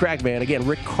 Unscripted with the Crack Man. Again,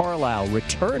 Rick Carlisle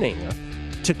returning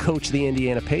to coach the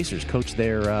Indiana Pacers. Coached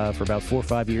there for about 4 or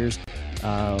 5 years.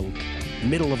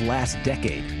 Middle of last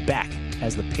decade. Back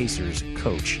as the Pacers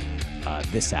coach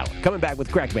this hour. Coming back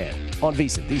with Crack Man on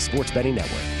VSiN, the Sports Betting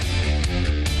Network.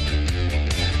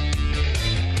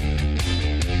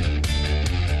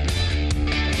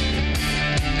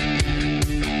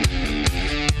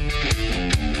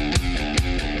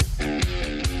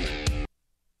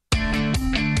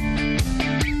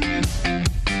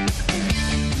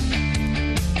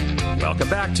 Welcome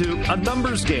back to A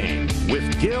Numbers Game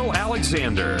with Gil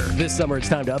Alexander. This summer, it's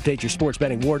time to update your sports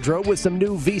betting wardrobe with some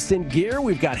new VSiN gear.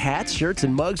 We've got hats, shirts,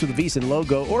 and mugs with the VSiN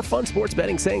logo, or fun sports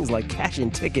betting sayings like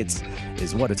cash-in tickets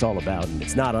is what it's all about, and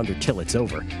it's not under till it's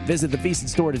over. Visit the VSiN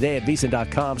store today at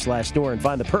VSiN.com/store and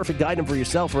find the perfect item for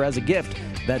yourself or as a gift.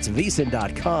 That's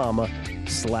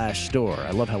VSiN.com/store.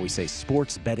 I love how we say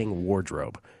sports betting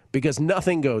wardrobe, because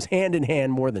nothing goes hand in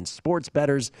hand more than sports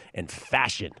bettors and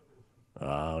fashion.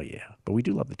 Oh, yeah. But we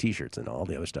do love the T-shirts and all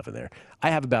the other stuff in there.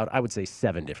 I have about, I would say,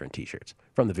 7 different T-shirts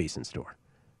from the VSiN store.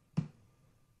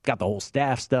 Got the whole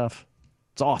staff stuff.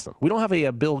 It's awesome. We don't have a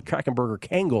Bill Krackomberger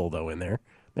Kangol, though, in there.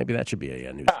 Maybe that should be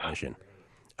a new submission.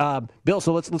 Bill,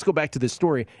 so let's go back to this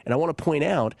story. And I want to point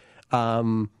out,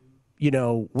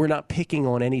 we're not picking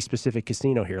on any specific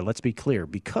casino here. Let's be clear.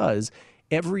 Because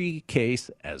every case,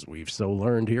 as we've so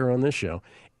learned here on this show,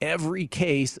 every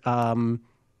case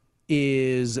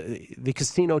is the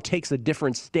casino takes a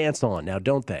different stance on now,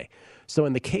 don't they? So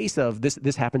in the case of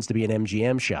this happens to be an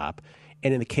MGM shop.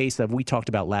 And in the case of, we talked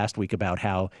about last week about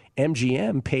how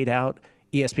MGM paid out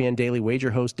ESPN Daily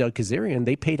Wager host Doug Kazarian.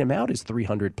 They paid him out his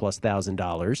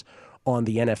 $300,000+ on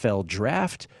the NFL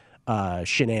draft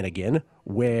shenanigan,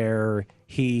 where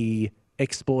he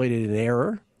exploited an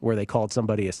error where they called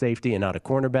somebody a safety and not a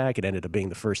cornerback. It ended up being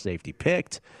the first safety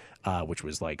picked, which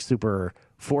was like super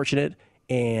fortunate.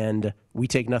 And we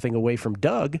take nothing away from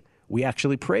Doug. We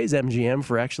actually praise MGM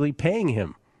for actually paying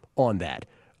him on that,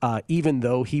 even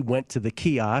though he went to the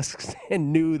kiosks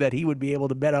and knew that he would be able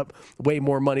to bet up way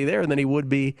more money there than he would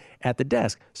be at the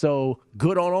desk. So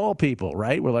good on all people,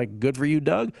 right? We're like, good for you,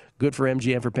 Doug. Good for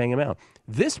MGM for paying him out.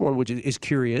 This one, which is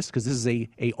curious, because this is a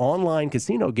online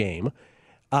casino game.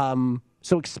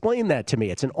 So explain that to me.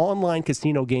 It's an online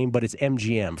casino game, but it's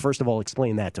MGM. First of all,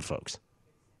 explain that to folks.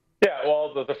 Yeah,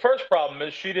 well, the first problem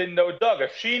is she didn't know Doug.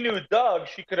 If she knew Doug,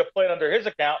 she could have played under his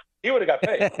account. He would have got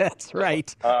paid. That's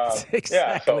right. That's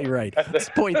exactly right. Let's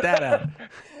point that out.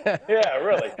 Yeah,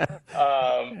 really.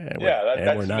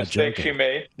 That's the mistake she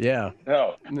made. Yeah.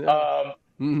 No.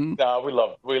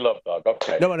 No, we love Doug.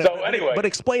 Okay. No, so anyway, but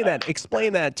explain that.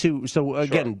 Explain that too. So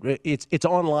again, it's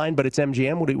online, but it's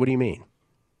MGM. What do you mean?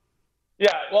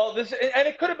 Yeah, well, and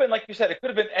it could have been, like you said, it could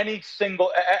have been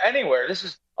anywhere. This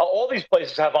is all these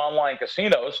places have online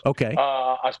casinos. Okay.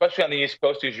 Especially on the East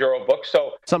Coast, these Eurobooks.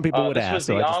 So some people would this ask. Was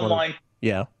the online.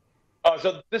 Yeah.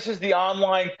 So this is the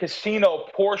online casino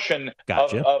portion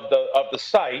Gotcha. of the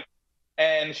site,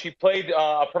 and she played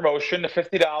a promotion, the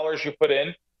 $50 you put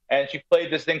in, and she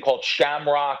played this thing called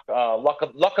Shamrock, Luck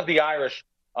of the Irish.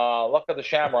 Luck of the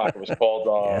Shamrock, it was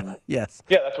called. Yes.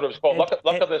 Yeah, that's what it was called.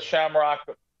 Luck of the Shamrock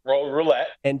roulette.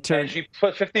 And she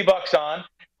put $50 on,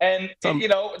 and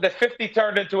the 50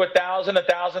 turned into 1,000,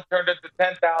 1,000 turned into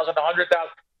 10,000, 100,000,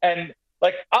 and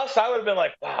like us, I would have been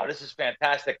like, wow, this is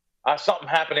fantastic. Something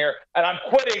happened here, and I'm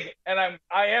quitting, and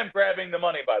I am grabbing the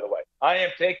money. By the way, I am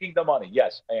taking the money.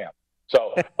 Yes, I am.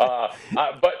 So,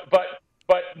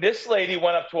 but this lady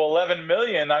went up to 11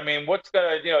 million. I mean, what's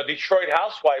Detroit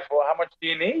housewife? Well, how much do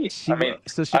you need?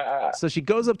 So she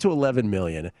goes up to 11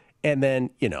 million, and then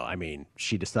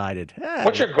she decided,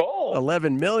 what's your goal?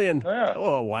 11 million. Yeah.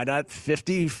 Oh, why not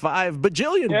 55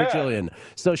 bajillion?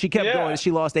 So she kept going.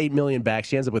 She lost 8 million back.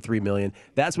 She ends up with 3 million.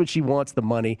 That's what she wants the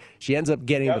money. She ends up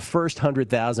getting the first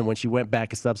 100,000. When she went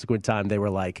back a subsequent time, they were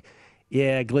like,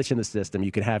 yeah, glitch in the system.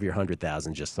 You can have your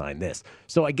 100,000. Just sign this.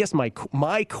 So I guess my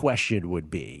question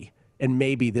would be, and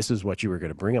maybe this is what you were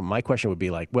going to bring up. My question would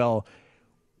be like, well,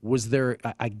 was there?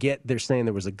 I get they're saying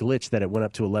there was a glitch that it went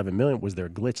up to 11 million. Was there a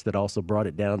glitch that also brought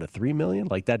it down to 3 million?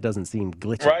 Like that doesn't seem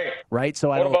glitchy, right? So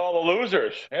what about all the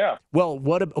losers? Yeah. Well,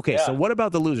 so what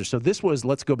about the losers? So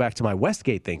let's go back to my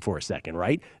Westgate thing for a second,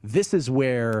 right? This is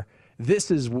the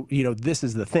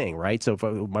thing, right?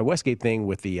 So my Westgate thing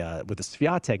with the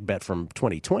Swiatek bet from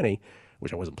 2020,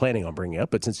 which I wasn't planning on bringing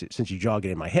up, but since you jog it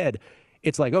in my head,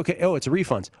 it's like, okay, it's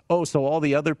refunds. Oh, so all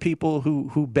the other people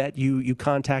who bet you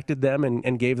contacted them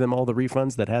and gave them all the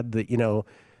refunds that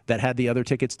had the other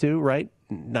tickets too, right?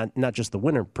 Not just the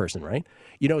winner person, right?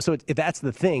 So that's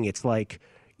the thing. It's like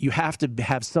you have to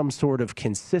have some sort of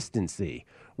consistency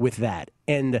with that,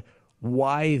 and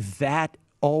why that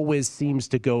always seems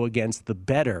to go against the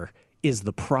bettor is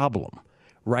the problem,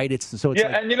 right?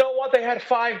 And you know what? They had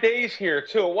 5 days here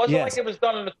too. It wasn't like it was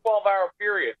done in a 12-hour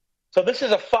period. So this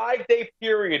is a 5-day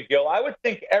period, Gil. I would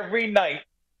think every night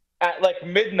at like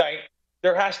midnight,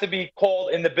 there has to be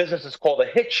called in the business, it's called a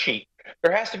hit sheet.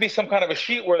 There has to be some kind of a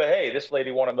sheet where hey, this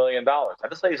lady won $1 million. Now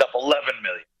this lady's up 11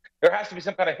 million. There has to be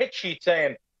some kind of hit sheet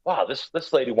saying, wow, this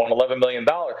lady won $11 million.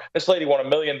 This lady won $1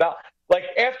 million. Like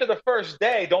after the first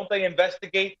day, don't they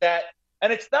investigate that?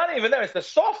 And it's not even them, it's the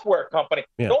software company.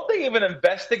 Yeah. Don't they even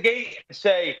investigate and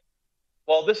say,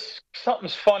 well,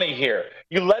 something's funny here.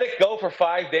 You let it go for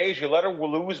 5 days. You let her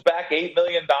lose back $8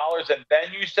 million, and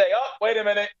then you say, oh, wait a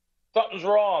minute, something's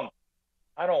wrong.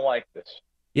 I don't like this.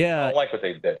 Yeah, I don't like what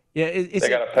they did. Yeah, they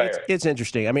got to pay her. It's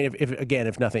interesting. I mean,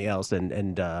 if nothing else,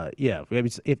 because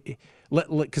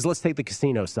let's take the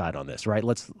casino side on this, right?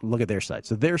 Let's look at their side.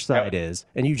 So their side is,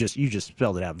 and you just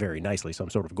spelled it out very nicely. So I'm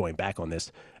sort of going back on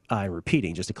this and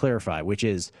repeating just to clarify, which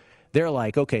is they're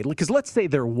like, okay, because let's say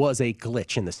there was a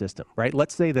glitch in the system, right?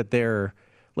 Let's say that they're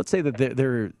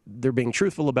being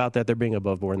truthful about that. They're being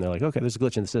above board, and they're like, okay, there's a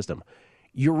glitch in the system.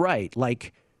 You're right.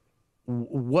 Like,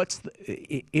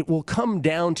 it will come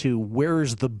down to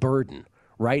where's the burden,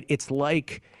 right? It's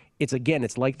like the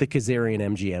Kazarian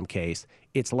MGM case.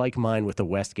 It's like mine with the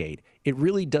Westgate. It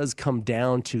really does come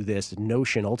down to this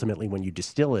notion, ultimately, when you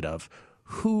distill it, of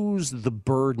who's the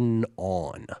burden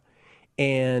on.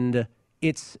 And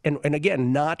it's, and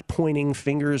again, not pointing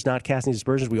fingers, not casting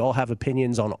aspersions. We all have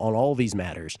opinions on all these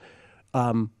matters.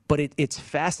 But it's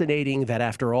fascinating that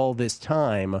after all this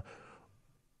time,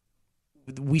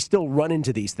 we still run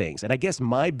into these things. And I guess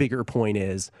my bigger point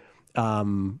is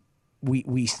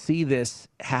we see this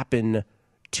happen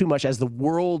too much as the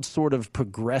world sort of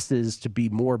progresses to be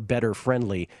more bettor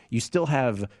friendly. You still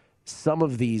have some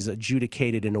of these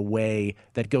adjudicated in a way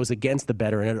that goes against the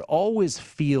bettor, and it always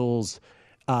feels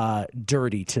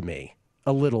dirty to me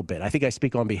a little bit. I think I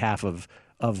speak on behalf of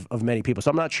many people.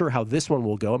 So I'm not sure how this one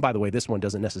will go. And by the way, this one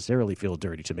doesn't necessarily feel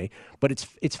dirty to me, but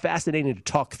it's fascinating to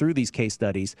talk through these case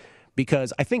studies,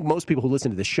 because I think most people who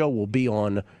listen to the show will be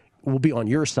on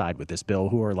your side with this, Bill,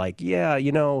 who are like, yeah,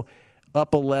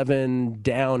 up 11,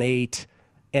 down 8,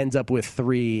 ends up with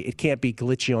 3. It can't be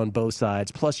glitchy on both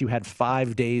sides. Plus, you had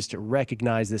 5 days to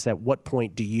recognize this. At what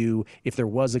point if there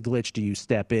was a glitch, do you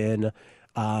step in?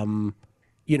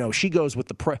 She goes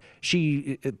with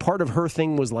part of her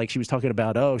thing was like, she was talking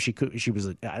about, she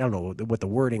was, I don't know what the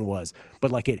wording was,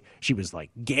 but she was like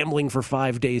gambling for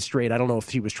 5 days straight. I don't know if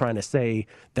she was trying to say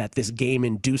that this game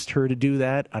induced her to do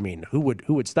that. I mean, who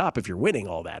would stop if you're winning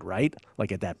all that, right?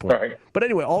 Like at that point. Right. But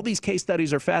anyway, all these case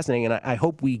studies are fascinating, and I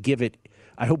hope we give it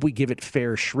I hope we give it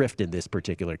fair shrift in this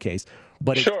particular case.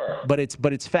 But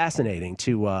it's fascinating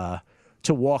to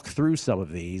walk through some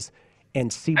of these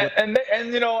and see what. And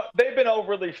they've been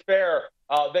overly fair.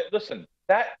 Listen,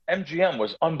 that MGM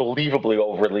was unbelievably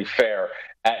overly fair,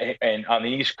 and on the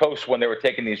East Coast when they were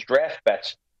taking these draft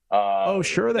bets.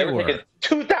 Sure they were. Taking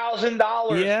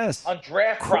 $2,000 on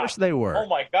draft props. Of course they were. Oh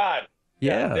my God.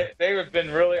 Yeah. They have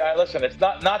been really. Listen, it's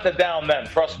not to down them.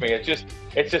 Trust me.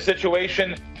 It's a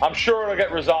situation. I'm sure it'll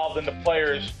get resolved in the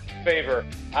players' favor.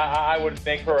 I would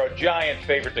make her a giant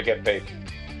favorite to get paid.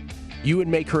 You would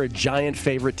make her a giant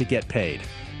favorite to get paid.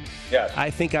 Yes.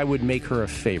 I think I would make her a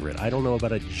favorite. I don't know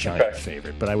about a giant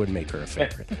favorite, but I would make her a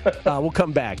favorite. We'll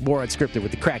come back. More Unscripted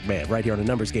with the Crack Man right here on the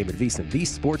Numbers Game at VSiN, the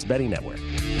Sports Betting Network.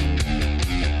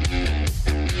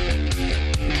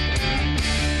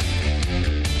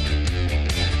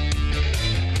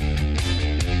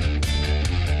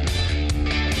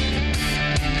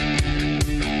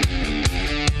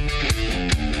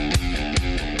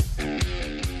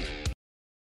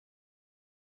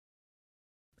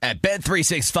 At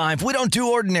Bet365, we don't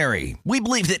do ordinary. We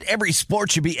believe that every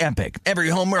sport should be epic. Every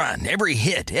home run, every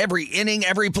hit, every inning,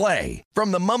 every play.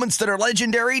 From the moments that are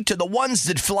legendary to the ones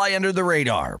that fly under the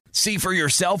radar. See for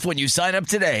yourself when you sign up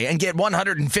today and get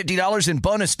 $150 in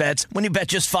bonus bets when you bet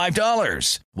just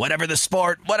 $5. Whatever the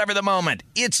sport, whatever the moment,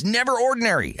 it's never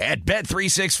ordinary at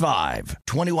Bet365.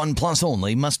 21 plus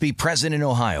only. Must be present in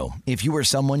Ohio. If you or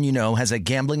someone you know has a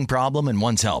gambling problem and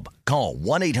wants help, call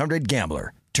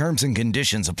 1-800-GAMBLER. Terms and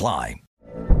conditions apply.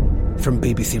 From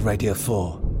BBC Radio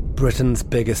 4, Britain's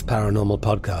biggest paranormal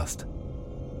podcast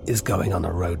is going on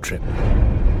a road trip.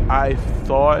 I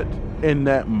thought in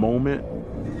that moment,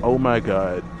 oh my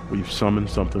God, we've summoned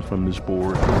something from this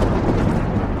board.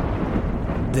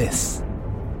 This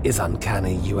is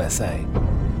Uncanny USA.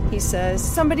 He says,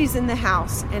 somebody's in the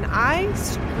house, and I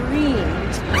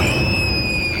screamed.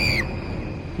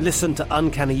 Listen to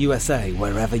Uncanny USA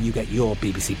wherever you get your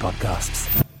BBC podcasts,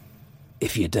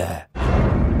 if you dare.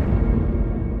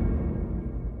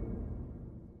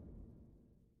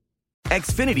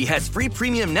 Xfinity has free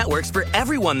premium networks for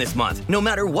everyone this month, no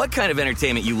matter what kind of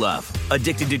entertainment you love.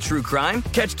 Addicted to true crime?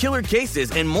 Catch killer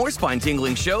cases and more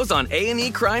spine-tingling shows on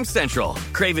A&E Crime Central.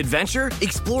 Crave adventure?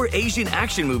 Explore Asian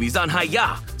action movies on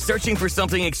Hi-YAH. Searching for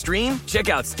something extreme? Check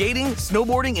out skating,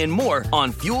 snowboarding, and more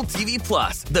on Fuel TV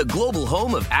Plus, the global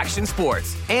home of action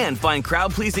sports. And find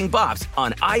crowd-pleasing bops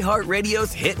on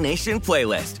iHeartRadio's Hit Nation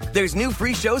playlist. There's new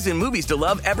free shows and movies to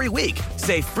love every week.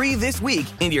 Say free this week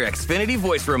in your Xfinity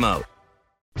voice remote.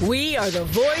 We are the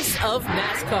voice of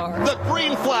NASCAR. The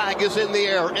green flag is in the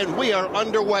air, and we are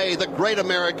underway. The Great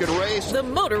American Race. The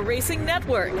Motor Racing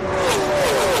Network.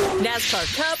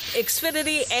 NASCAR Cup,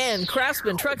 Xfinity, and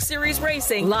Craftsman Truck Series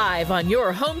Racing live on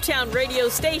your hometown radio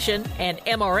station and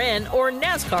MRN or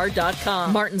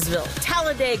NASCAR.com. Martinsville,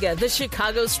 Talladega, the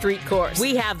Chicago Street Course.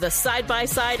 We have the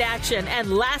side-by-side action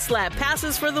and last lap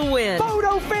passes for the win.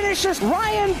 Photo finishes.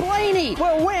 Ryan Blaney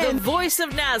will win. The voice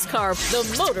of NASCAR,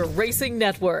 the Motor Racing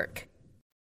Network.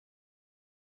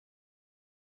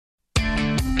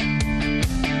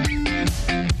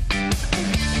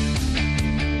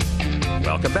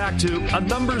 Welcome back to A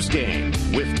Numbers Game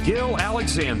with Gil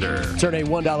Alexander. Turn a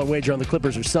 $1 wager on the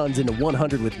Clippers or Suns into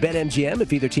 100 with BetMGM.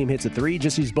 If either team hits a 3,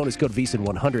 just use bonus code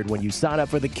VSiN100 when you sign up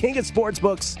for the King of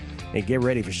Sportsbooks and get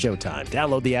ready for showtime.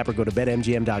 Download the app or go to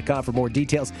BetMGM.com for more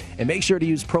details. And make sure to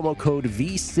use promo code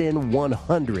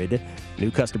VSiN100. New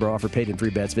customer offer, paid in free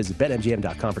bets. Visit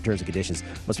BetMGM.com for terms and conditions.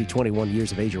 Must be 21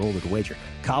 years of age or older to wager.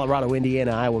 Colorado,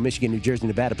 Indiana, Iowa, Michigan, New Jersey,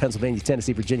 Nevada, Pennsylvania,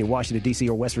 Tennessee, Virginia, Washington, D.C.,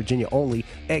 or West Virginia only.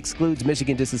 Excludes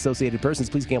Michigan disassociated persons.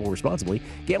 Please gamble responsibly.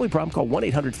 Gambling problem? Call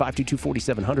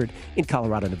 1-800-522-4700 in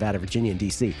Colorado, Nevada, Virginia, and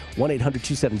D.C.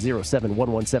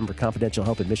 1-800-270-7117 for confidential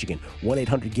help in Michigan.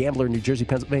 1-800-GAMBLER in New Jersey,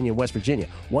 Pennsylvania, and West Virginia.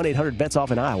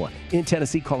 1-800-BETS-OFF in Iowa. In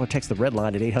Tennessee, call or text the red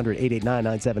line at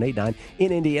 800-889-9789.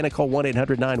 In Indiana, call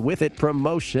 1-800-9-WITH-IT.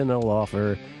 Promotional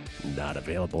offer not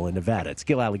available in Nevada. It's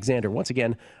Gil Alexander. Once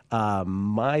again,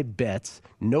 my bets,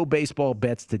 no baseball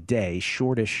bets today.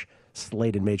 Shortish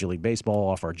slate in Major League Baseball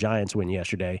off our Giants win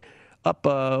yesterday. Up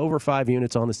over 5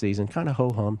 units on the season. Kind of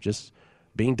ho-hum, just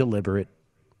being deliberate,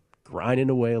 grinding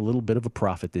away a little bit of a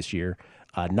profit this year.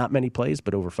 Not many plays,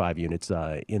 but over 5 units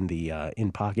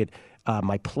in pocket.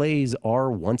 My plays are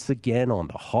once again on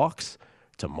the Hawks.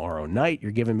 Tomorrow night,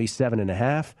 you're giving me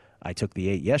 7.5. I took the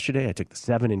 8 yesterday. I took the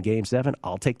 7 in Game 7.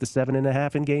 I'll take the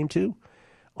 7.5 in Game 2.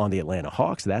 On the Atlanta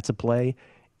Hawks, that's a play.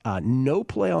 No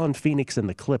play on Phoenix and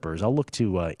the Clippers. I'll look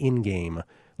to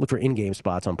look for in-game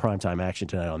spots on primetime action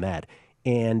tonight on that.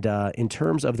 And in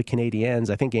terms of the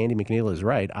Canadiens, I think Andy McNeil is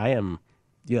right.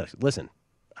 Listen,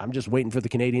 I'm just waiting for the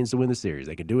Canadians to win the series.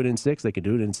 They could do it in 6. They could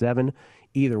do it in 7.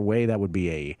 Either way, that would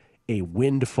be a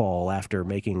windfall after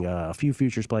making a few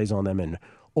futures plays on them and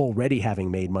already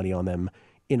having made money on them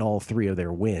in all 3 of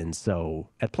their wins. So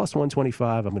at plus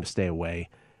 125, I'm going to stay away.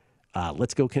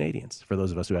 Let's go Canadians for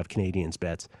those of us who have Canadians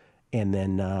bets. And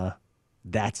then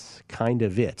that's kind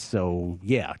of it. So,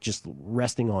 yeah, just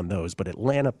resting on those. But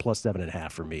Atlanta plus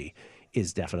 7.5 for me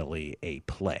is definitely a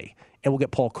play. And we'll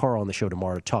get Paul Carr on the show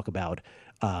tomorrow to talk about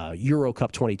Euro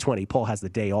Cup 2020. Paul has the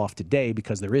day off today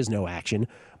because there is no action.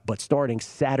 But starting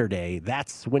Saturday,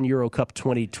 that's when Euro Cup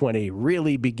 2020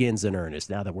 really begins in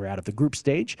earnest, now that we're out of the group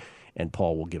stage. And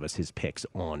Paul will give us his picks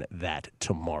on that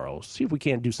tomorrow. See if we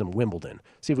can't do some Wimbledon.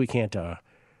 See if we can't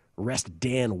wrest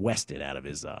Dan Weston out of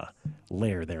his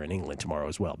lair there in England tomorrow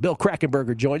as well. Bill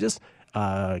Krackomberger joins us,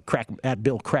 at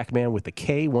Bill Crackman with the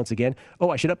K once again. Oh,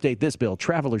 I should update this, Bill.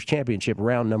 Travelers Championship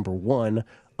round number 1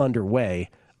 underway.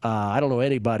 I don't know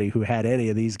anybody who had any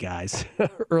of these guys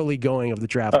early going of the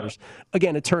Travelers.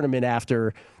 Again, a tournament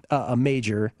after a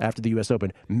major, after the U.S.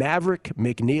 Open. Maverick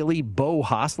McNeely, Bo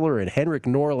Hostler, and Henrik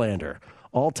Norlander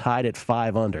all tied at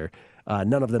 5 under.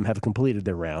 None of them have completed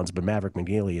their rounds, but Maverick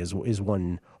McNeely is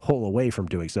one hole away from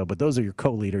doing so. But those are your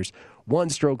co-leaders.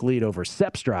 1-stroke lead over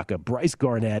Sepp Straka, Bryce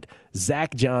Garnett,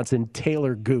 Zach Johnson,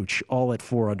 Taylor Gooch, all at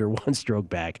 4 under, 1 stroke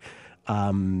back.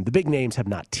 The big names have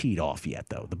not teed off yet,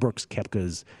 though. The Brooks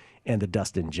Koepkas and the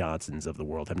Dustin Johnsons of the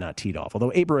world have not teed off.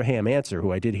 Although Abraham Ancer,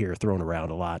 who I did hear thrown around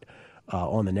a lot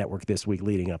on the network this week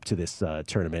leading up to this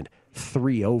tournament,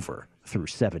 3 over through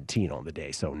 17 on the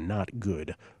day, so not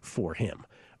good for him.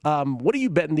 What are you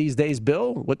betting these days,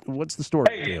 Bill? What's the story?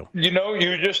 Hey,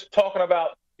 you're just talking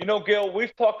about, Gil,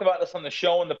 we've talked about this on the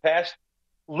show in the past.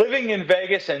 Living in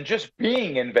Vegas and just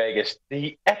being in Vegas,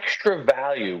 the extra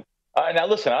value. Now,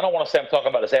 listen, I don't want to say I'm talking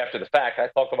about this after the fact. I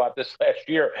talked about this last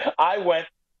year. I went,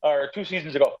 or 2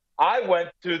 seasons ago, I went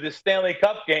to the Stanley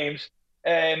Cup games,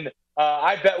 and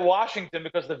I bet Washington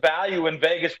because the value in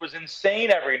Vegas was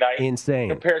insane every night. Insane.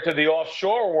 Compared to the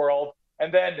offshore world.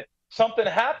 And then something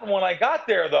happened when I got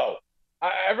there, though.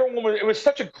 It was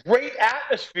such a great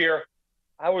atmosphere.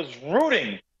 I was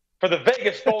rooting for the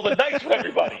Vegas Golden Knights with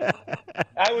everybody.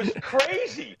 I was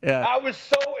crazy. Yeah.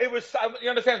 You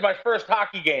understand, it's my first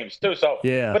hockey games, too. So,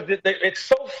 yeah. But it's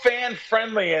so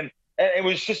fan-friendly, and it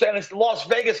was just, and it's Las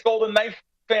Vegas Golden Knights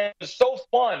fans, it was so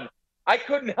fun. I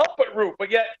couldn't help but root, but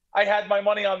yet I had my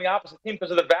money on the opposite team because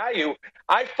of the value.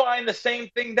 I find the same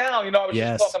thing now. I was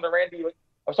just talking to Randy.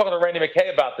 I was talking to Randy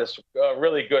McKay about this,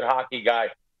 really good hockey guy.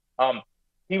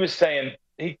 He was saying,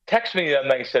 he texted me the other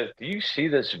night. He said, "Do you see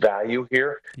this value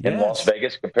here in Las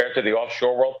Vegas compared to the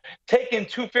offshore world? Taking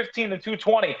 215 and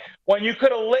 220 when you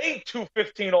could have laid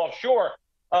 215 offshore.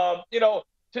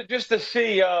 To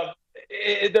see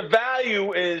the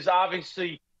value is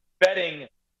obviously betting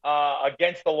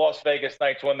against the Las Vegas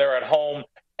Knights when they're at home.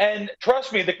 And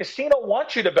trust me, the casino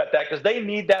wants you to bet that because they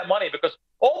need that money, because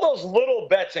all those little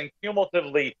bets and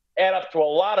cumulatively add up to a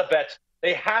lot of bets.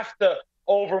 They have to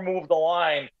overmove the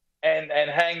line and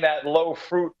hang that low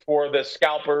fruit for the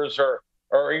scalpers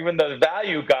or even the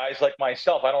value guys like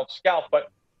myself. I don't scalp,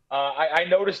 but I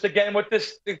noticed again with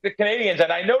the Canadians,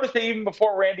 and I noticed it even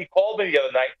before Randy called me the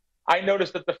other night. I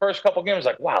noticed that the first couple games,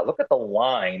 like, wow, look at the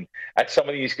line at some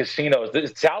of these casinos.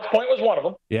 South Point was one of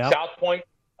them. Yeah. South Point,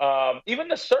 even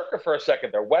the Circa for a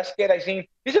second there. Westgate, I've seen.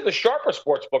 These are the sharper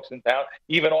sports books in town,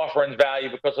 even offering value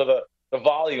because of the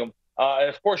volume. And,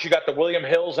 of course, you got the William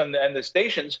Hills and the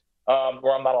stations, where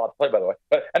I'm not allowed to play, by the way.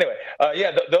 But anyway,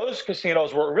 those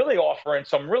casinos were really offering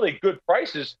some really good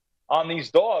prices on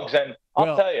these dogs. And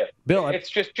I'll tell you, Bill, it's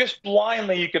just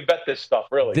blindly you can bet this stuff,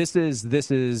 really. This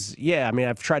is yeah, I mean,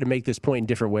 I've tried to make this point in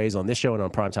different ways on this show and on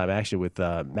Primetime Action with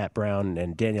Matt Brown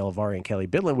and Danielle Avari and Kelly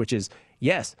Bidlin, which is,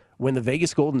 yes, when the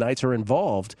Vegas Golden Knights are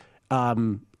involved,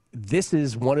 this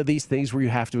is one of these things where you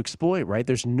have to exploit, right?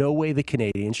 There's no way the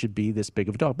Canadians should be this big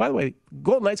of a dog. By the way,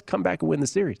 Golden Knights come back and win the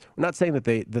series. We're not saying that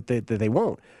they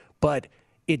won't, but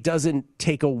it doesn't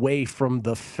take away from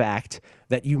the fact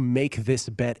that you make this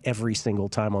bet every single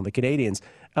time on the Canadians.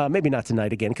 Maybe not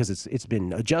tonight again because it's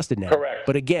been adjusted now. Correct.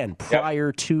 But again,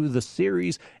 prior to the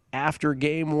series, after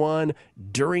game one,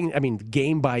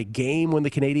 game by game when the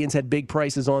Canadians had big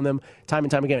prices on them, time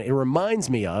and time again. It reminds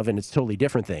me of, and it's a totally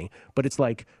different thing, but it's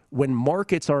like when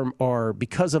markets are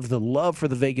because of the love for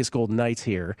the Vegas Golden Knights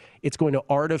here, it's going to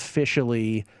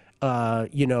artificially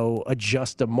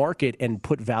adjust a market and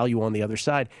put value on the other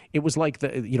side. It was like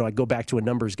I go back to a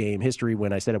numbers game history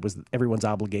when I said it was everyone's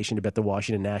obligation to bet the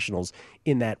Washington Nationals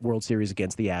in that World Series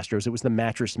against the Astros. It was the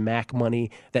Mattress Mac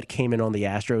money that came in on the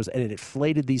Astros, and it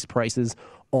inflated these prices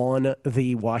on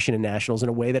the Washington Nationals in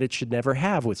a way that it should never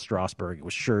have with Strasburg,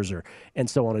 with Scherzer, and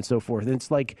so on and so forth. And it's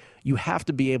like you have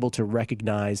to be able to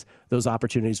recognize those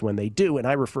opportunities when they do. And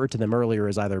I referred to them earlier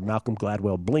as either Malcolm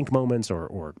Gladwell blink moments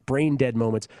or brain dead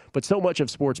moments. But so much of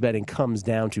sports betting comes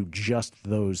down to just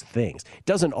those things. It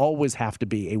doesn't always have to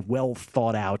be a well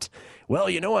thought out,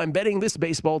 I'm betting this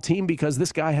baseball team because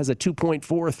this guy has a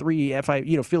 2.43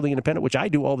 FI, fielding independent, which I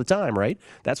do all the time, right?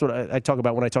 That's what I talk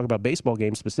about when I talk about baseball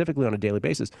games specifically on a daily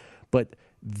basis. But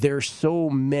there's so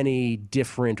many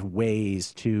different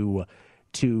ways to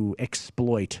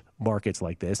exploit markets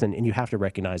like this, and you have to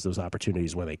recognize those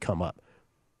opportunities when they come up.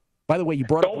 By the way, you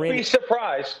brought up Randy. Don't be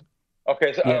surprised.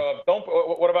 Okay, so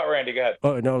what about Randy? Go ahead.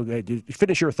 Oh, no,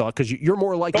 finish your thought, because you're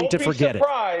more likely to forget it. Don't be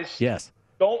surprised. Yes.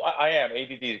 I am.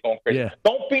 ADD is going crazy. Yeah.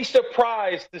 Don't be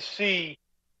surprised to see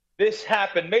this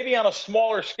happen, maybe on a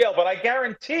smaller scale, but I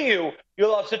guarantee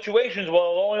you'll have situations where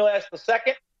it'll only last a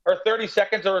second or 30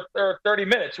 seconds or 30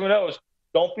 minutes. Who knows?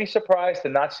 Don't be surprised to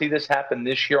not see this happen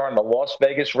this year on the Las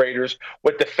Vegas Raiders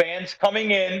with the fans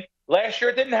coming in. Last year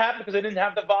it didn't happen because they didn't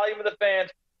have the volume of the fans.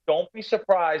 Don't be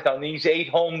surprised on these 8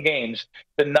 home games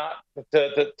to not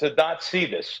see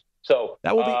this. So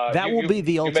that will be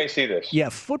the ultimate. You may see this. Yeah,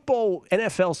 football,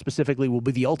 NFL specifically, will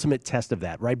be the ultimate test of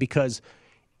that, right? Because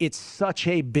it's such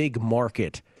a big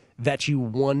market that you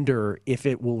wonder if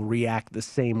it will react the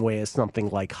same way as something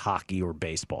like hockey or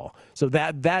baseball. So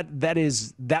that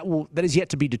is yet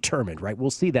to be determined, right?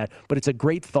 We'll see that, but it's a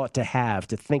great thought to have,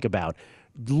 to think about.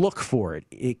 Look for it,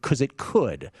 because it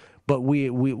could. But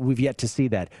we've yet to see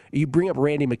that. You bring up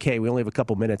Randy McKay. We only have a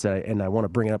couple minutes, and I want to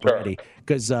bring it up, sure, Randy,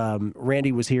 because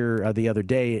Randy was here the other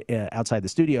day outside the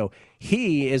studio.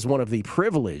 He is one of the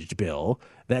privileged, Bill,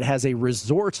 that has a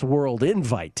Resorts World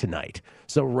invite tonight.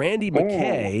 So Randy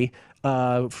McKay,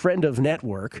 friend of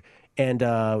Network, and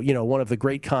one of the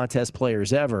great contest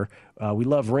players ever. We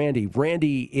love Randy.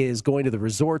 Randy is going to the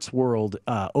Resorts World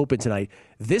Open tonight.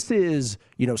 This is,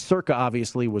 Circa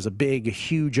obviously was a big,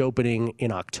 huge opening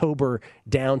in October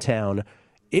downtown.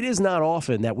 It is not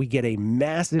often that we get a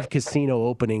massive casino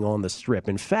opening on the Strip.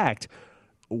 In fact,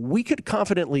 we could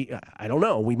confidently, I don't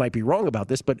know, we might be wrong about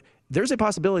this, but there's a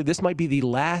possibility this might be the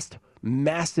last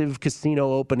massive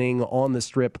casino opening on the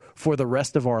Strip for the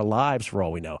rest of our lives, for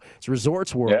all we know. It's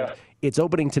Resorts World. Yeah. It's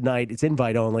opening tonight. It's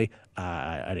invite only.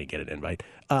 I didn't get an invite.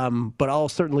 But I'll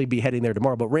certainly be heading there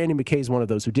tomorrow. But Randy McKay is one of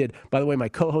those who did. By the way, my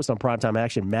co-host on Primetime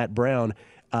Action, Matt Brown,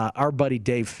 our buddy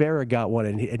Dave Farah got one,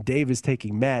 and Dave is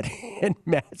taking Matt. And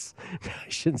Matt's, I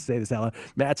shouldn't say this out loud,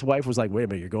 Matt's wife was like, wait a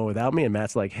minute, you're going without me? And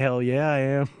Matt's like, hell yeah, I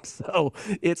am. So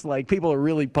it's like people are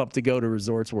really pumped to go to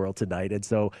Resorts World tonight. And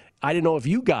so I didn't know if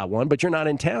you got one, but you're not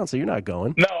in town, so you're not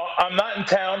going. No, I'm not in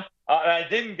town, and I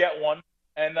didn't get one.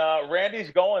 And Randy's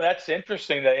going. That's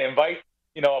interesting. They invite,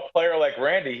 a player like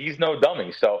Randy. He's no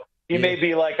dummy. So he may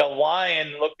be like a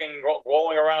lion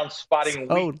rolling around spotting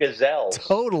weak gazelles.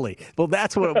 Totally. Well,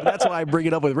 that's why I bring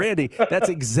it up with Randy. That's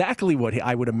exactly what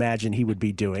I would imagine he would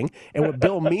be doing. And what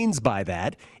Bill means by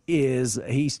that is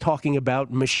he's talking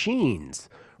about machines,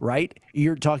 right?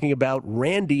 You're talking about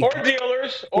Randy. Or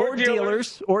dealers. Or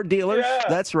dealers. Yeah.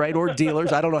 That's right. Or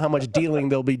dealers. I don't know how much dealing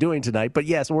they'll be doing tonight, but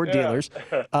yes, or dealers.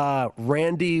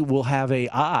 Randy will have an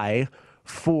eye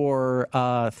for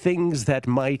things that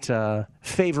might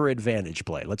favor advantage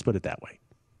play. Let's put it that way.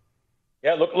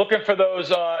 Yeah, looking for those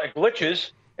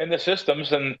glitches in the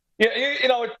systems. And,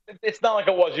 it's not like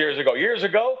it was years ago. Years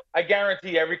ago, I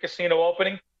guarantee every casino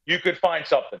opening, you could find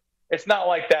something. It's not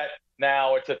like that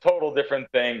now. It's a total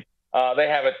different thing. They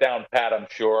have it down pat, I'm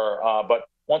sure. But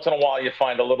once in a while, you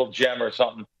find a little gem or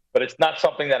something. But it's not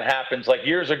something that happens. Like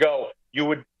years ago, you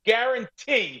would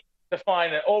guarantee to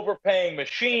find an overpaying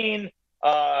machine,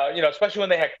 especially when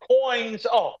they had coins.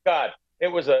 Oh, God, it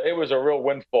was a real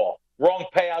windfall. Wrong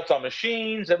payouts on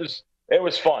machines. It was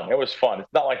fun. It was fun.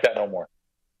 It's not like that no more.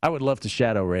 I would love to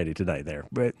shadow Randy tonight there,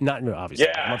 but not obviously.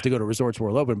 Yeah. I'd love to go to Resorts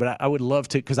World Open, but I would love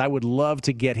to, because I would love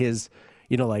to get his,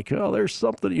 there's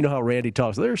something, how Randy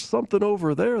talks. There's something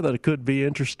over there that could be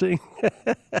interesting.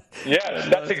 Yes,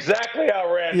 that's exactly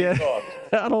how Randy talks.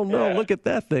 I don't know. Yeah. Look at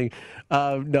that thing.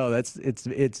 No,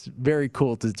 it's very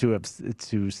cool to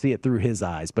see it through his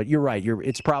eyes. But you're right.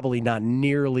 It's probably not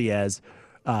nearly as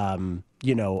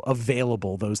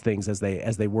available, those things as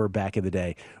they were back in the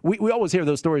day. We always hear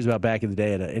those stories about back in the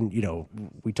day, and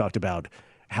we talked about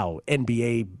how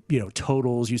NBA,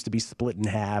 totals used to be split in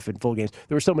half in full games.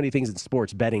 There were so many things in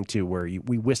sports betting too, where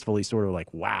we wistfully sort of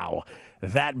like, wow,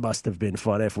 that must have been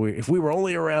fun if we were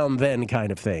only around then,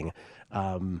 kind of thing.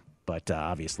 But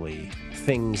obviously,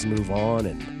 things move on,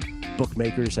 and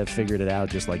bookmakers have figured it out,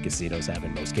 just like casinos have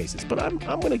in most cases. But I'm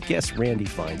going to guess Randy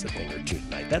finds a thing or two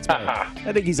tonight.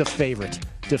 I think he's a favorite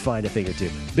to find a thing or two.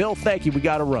 Bill, thank you. We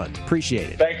got to run.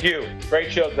 Appreciate it. Thank you.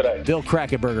 Great show today. Bill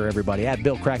Krackomberger, everybody. At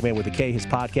Bill Crackman with a K. His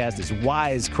podcast is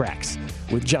Wise Cracks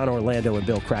with John Orlando and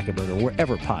Bill Krackomberger.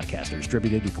 Wherever podcasts are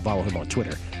distributed, you can follow him on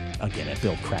Twitter. Again, at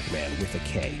Bill Crackman with a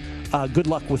K. Good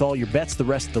luck with all your bets the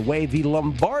rest of the way. The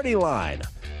Lombardi Line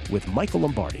with Michael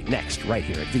Lombardi next, right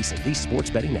here at VSiN, the Sports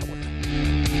Betting Network.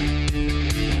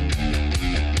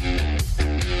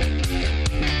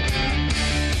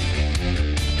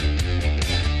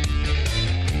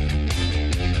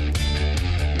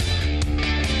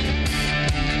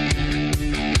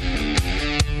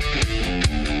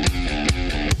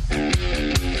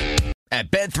 At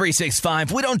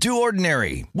Bet365, we don't do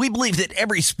ordinary. We believe that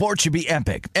every sport should be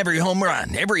epic. Every home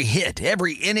run, every hit,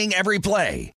 every inning, every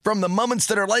play. From the moments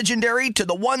that are legendary to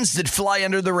the ones that fly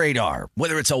under the radar.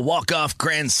 Whether it's a walk-off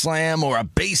grand slam or a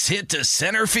base hit to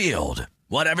center field.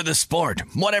 Whatever the sport,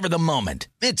 whatever the moment.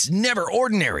 It's never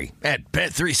ordinary at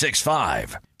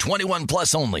Bet365. 21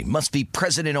 plus only. Must be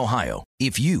present in Ohio.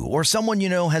 If you or someone you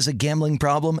know has a gambling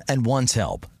problem and wants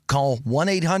help, call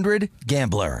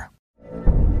 1-800-GAMBLER.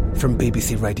 From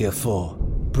BBC Radio 4,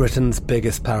 Britain's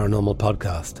biggest paranormal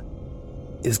podcast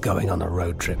is going on a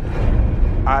road trip.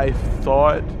 I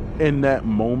thought in that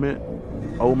moment,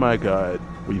 oh my God,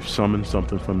 we've summoned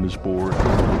something from this board.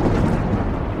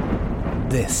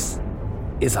 This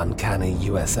is Uncanny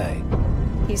USA.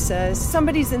 He says,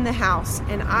 somebody's in the house,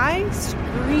 and I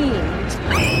screamed.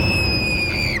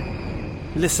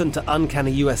 Listen to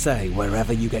Uncanny USA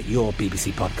wherever you get your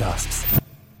BBC podcasts,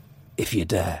 if you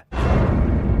dare.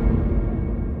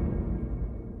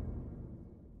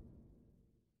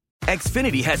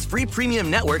 Xfinity has free premium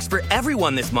networks for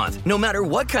everyone this month, no matter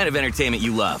what kind of entertainment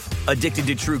you love. Addicted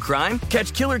to true crime?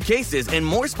 Catch killer cases and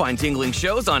more spine-tingling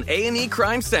shows on A&E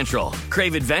Crime Central.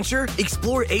 Crave adventure?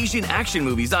 Explore Asian action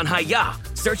movies on Hi-YAH.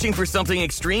 Searching for something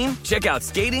extreme? Check out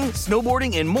skating,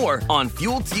 snowboarding, and more on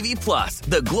Fuel TV Plus,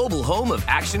 the global home of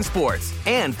action sports.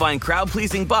 And find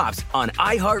crowd-pleasing bops on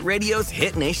iHeartRadio's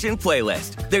Hit Nation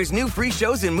playlist. There's new free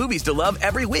shows and movies to love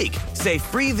every week. Say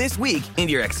free this week in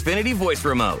your Xfinity voice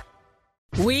remote.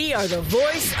 We are the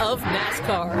voice of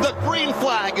NASCAR. The green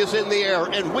flag is in the air,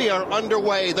 and we are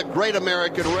underway. The Great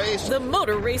American Race. The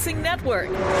Motor Racing Network.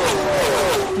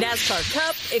 NASCAR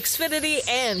Cup, Xfinity,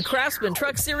 and Craftsman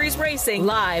Truck Series Racing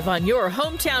live on your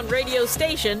hometown radio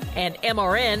station and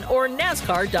MRN or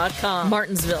NASCAR.com.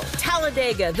 Martinsville,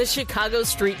 Talladega, the Chicago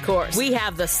Street Course. We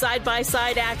have the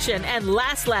side-by-side action and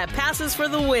last lap passes for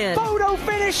the win. Photo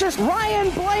finishes. Ryan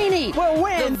Blaney will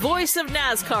win. The voice of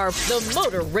NASCAR, the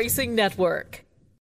Motor Racing Network.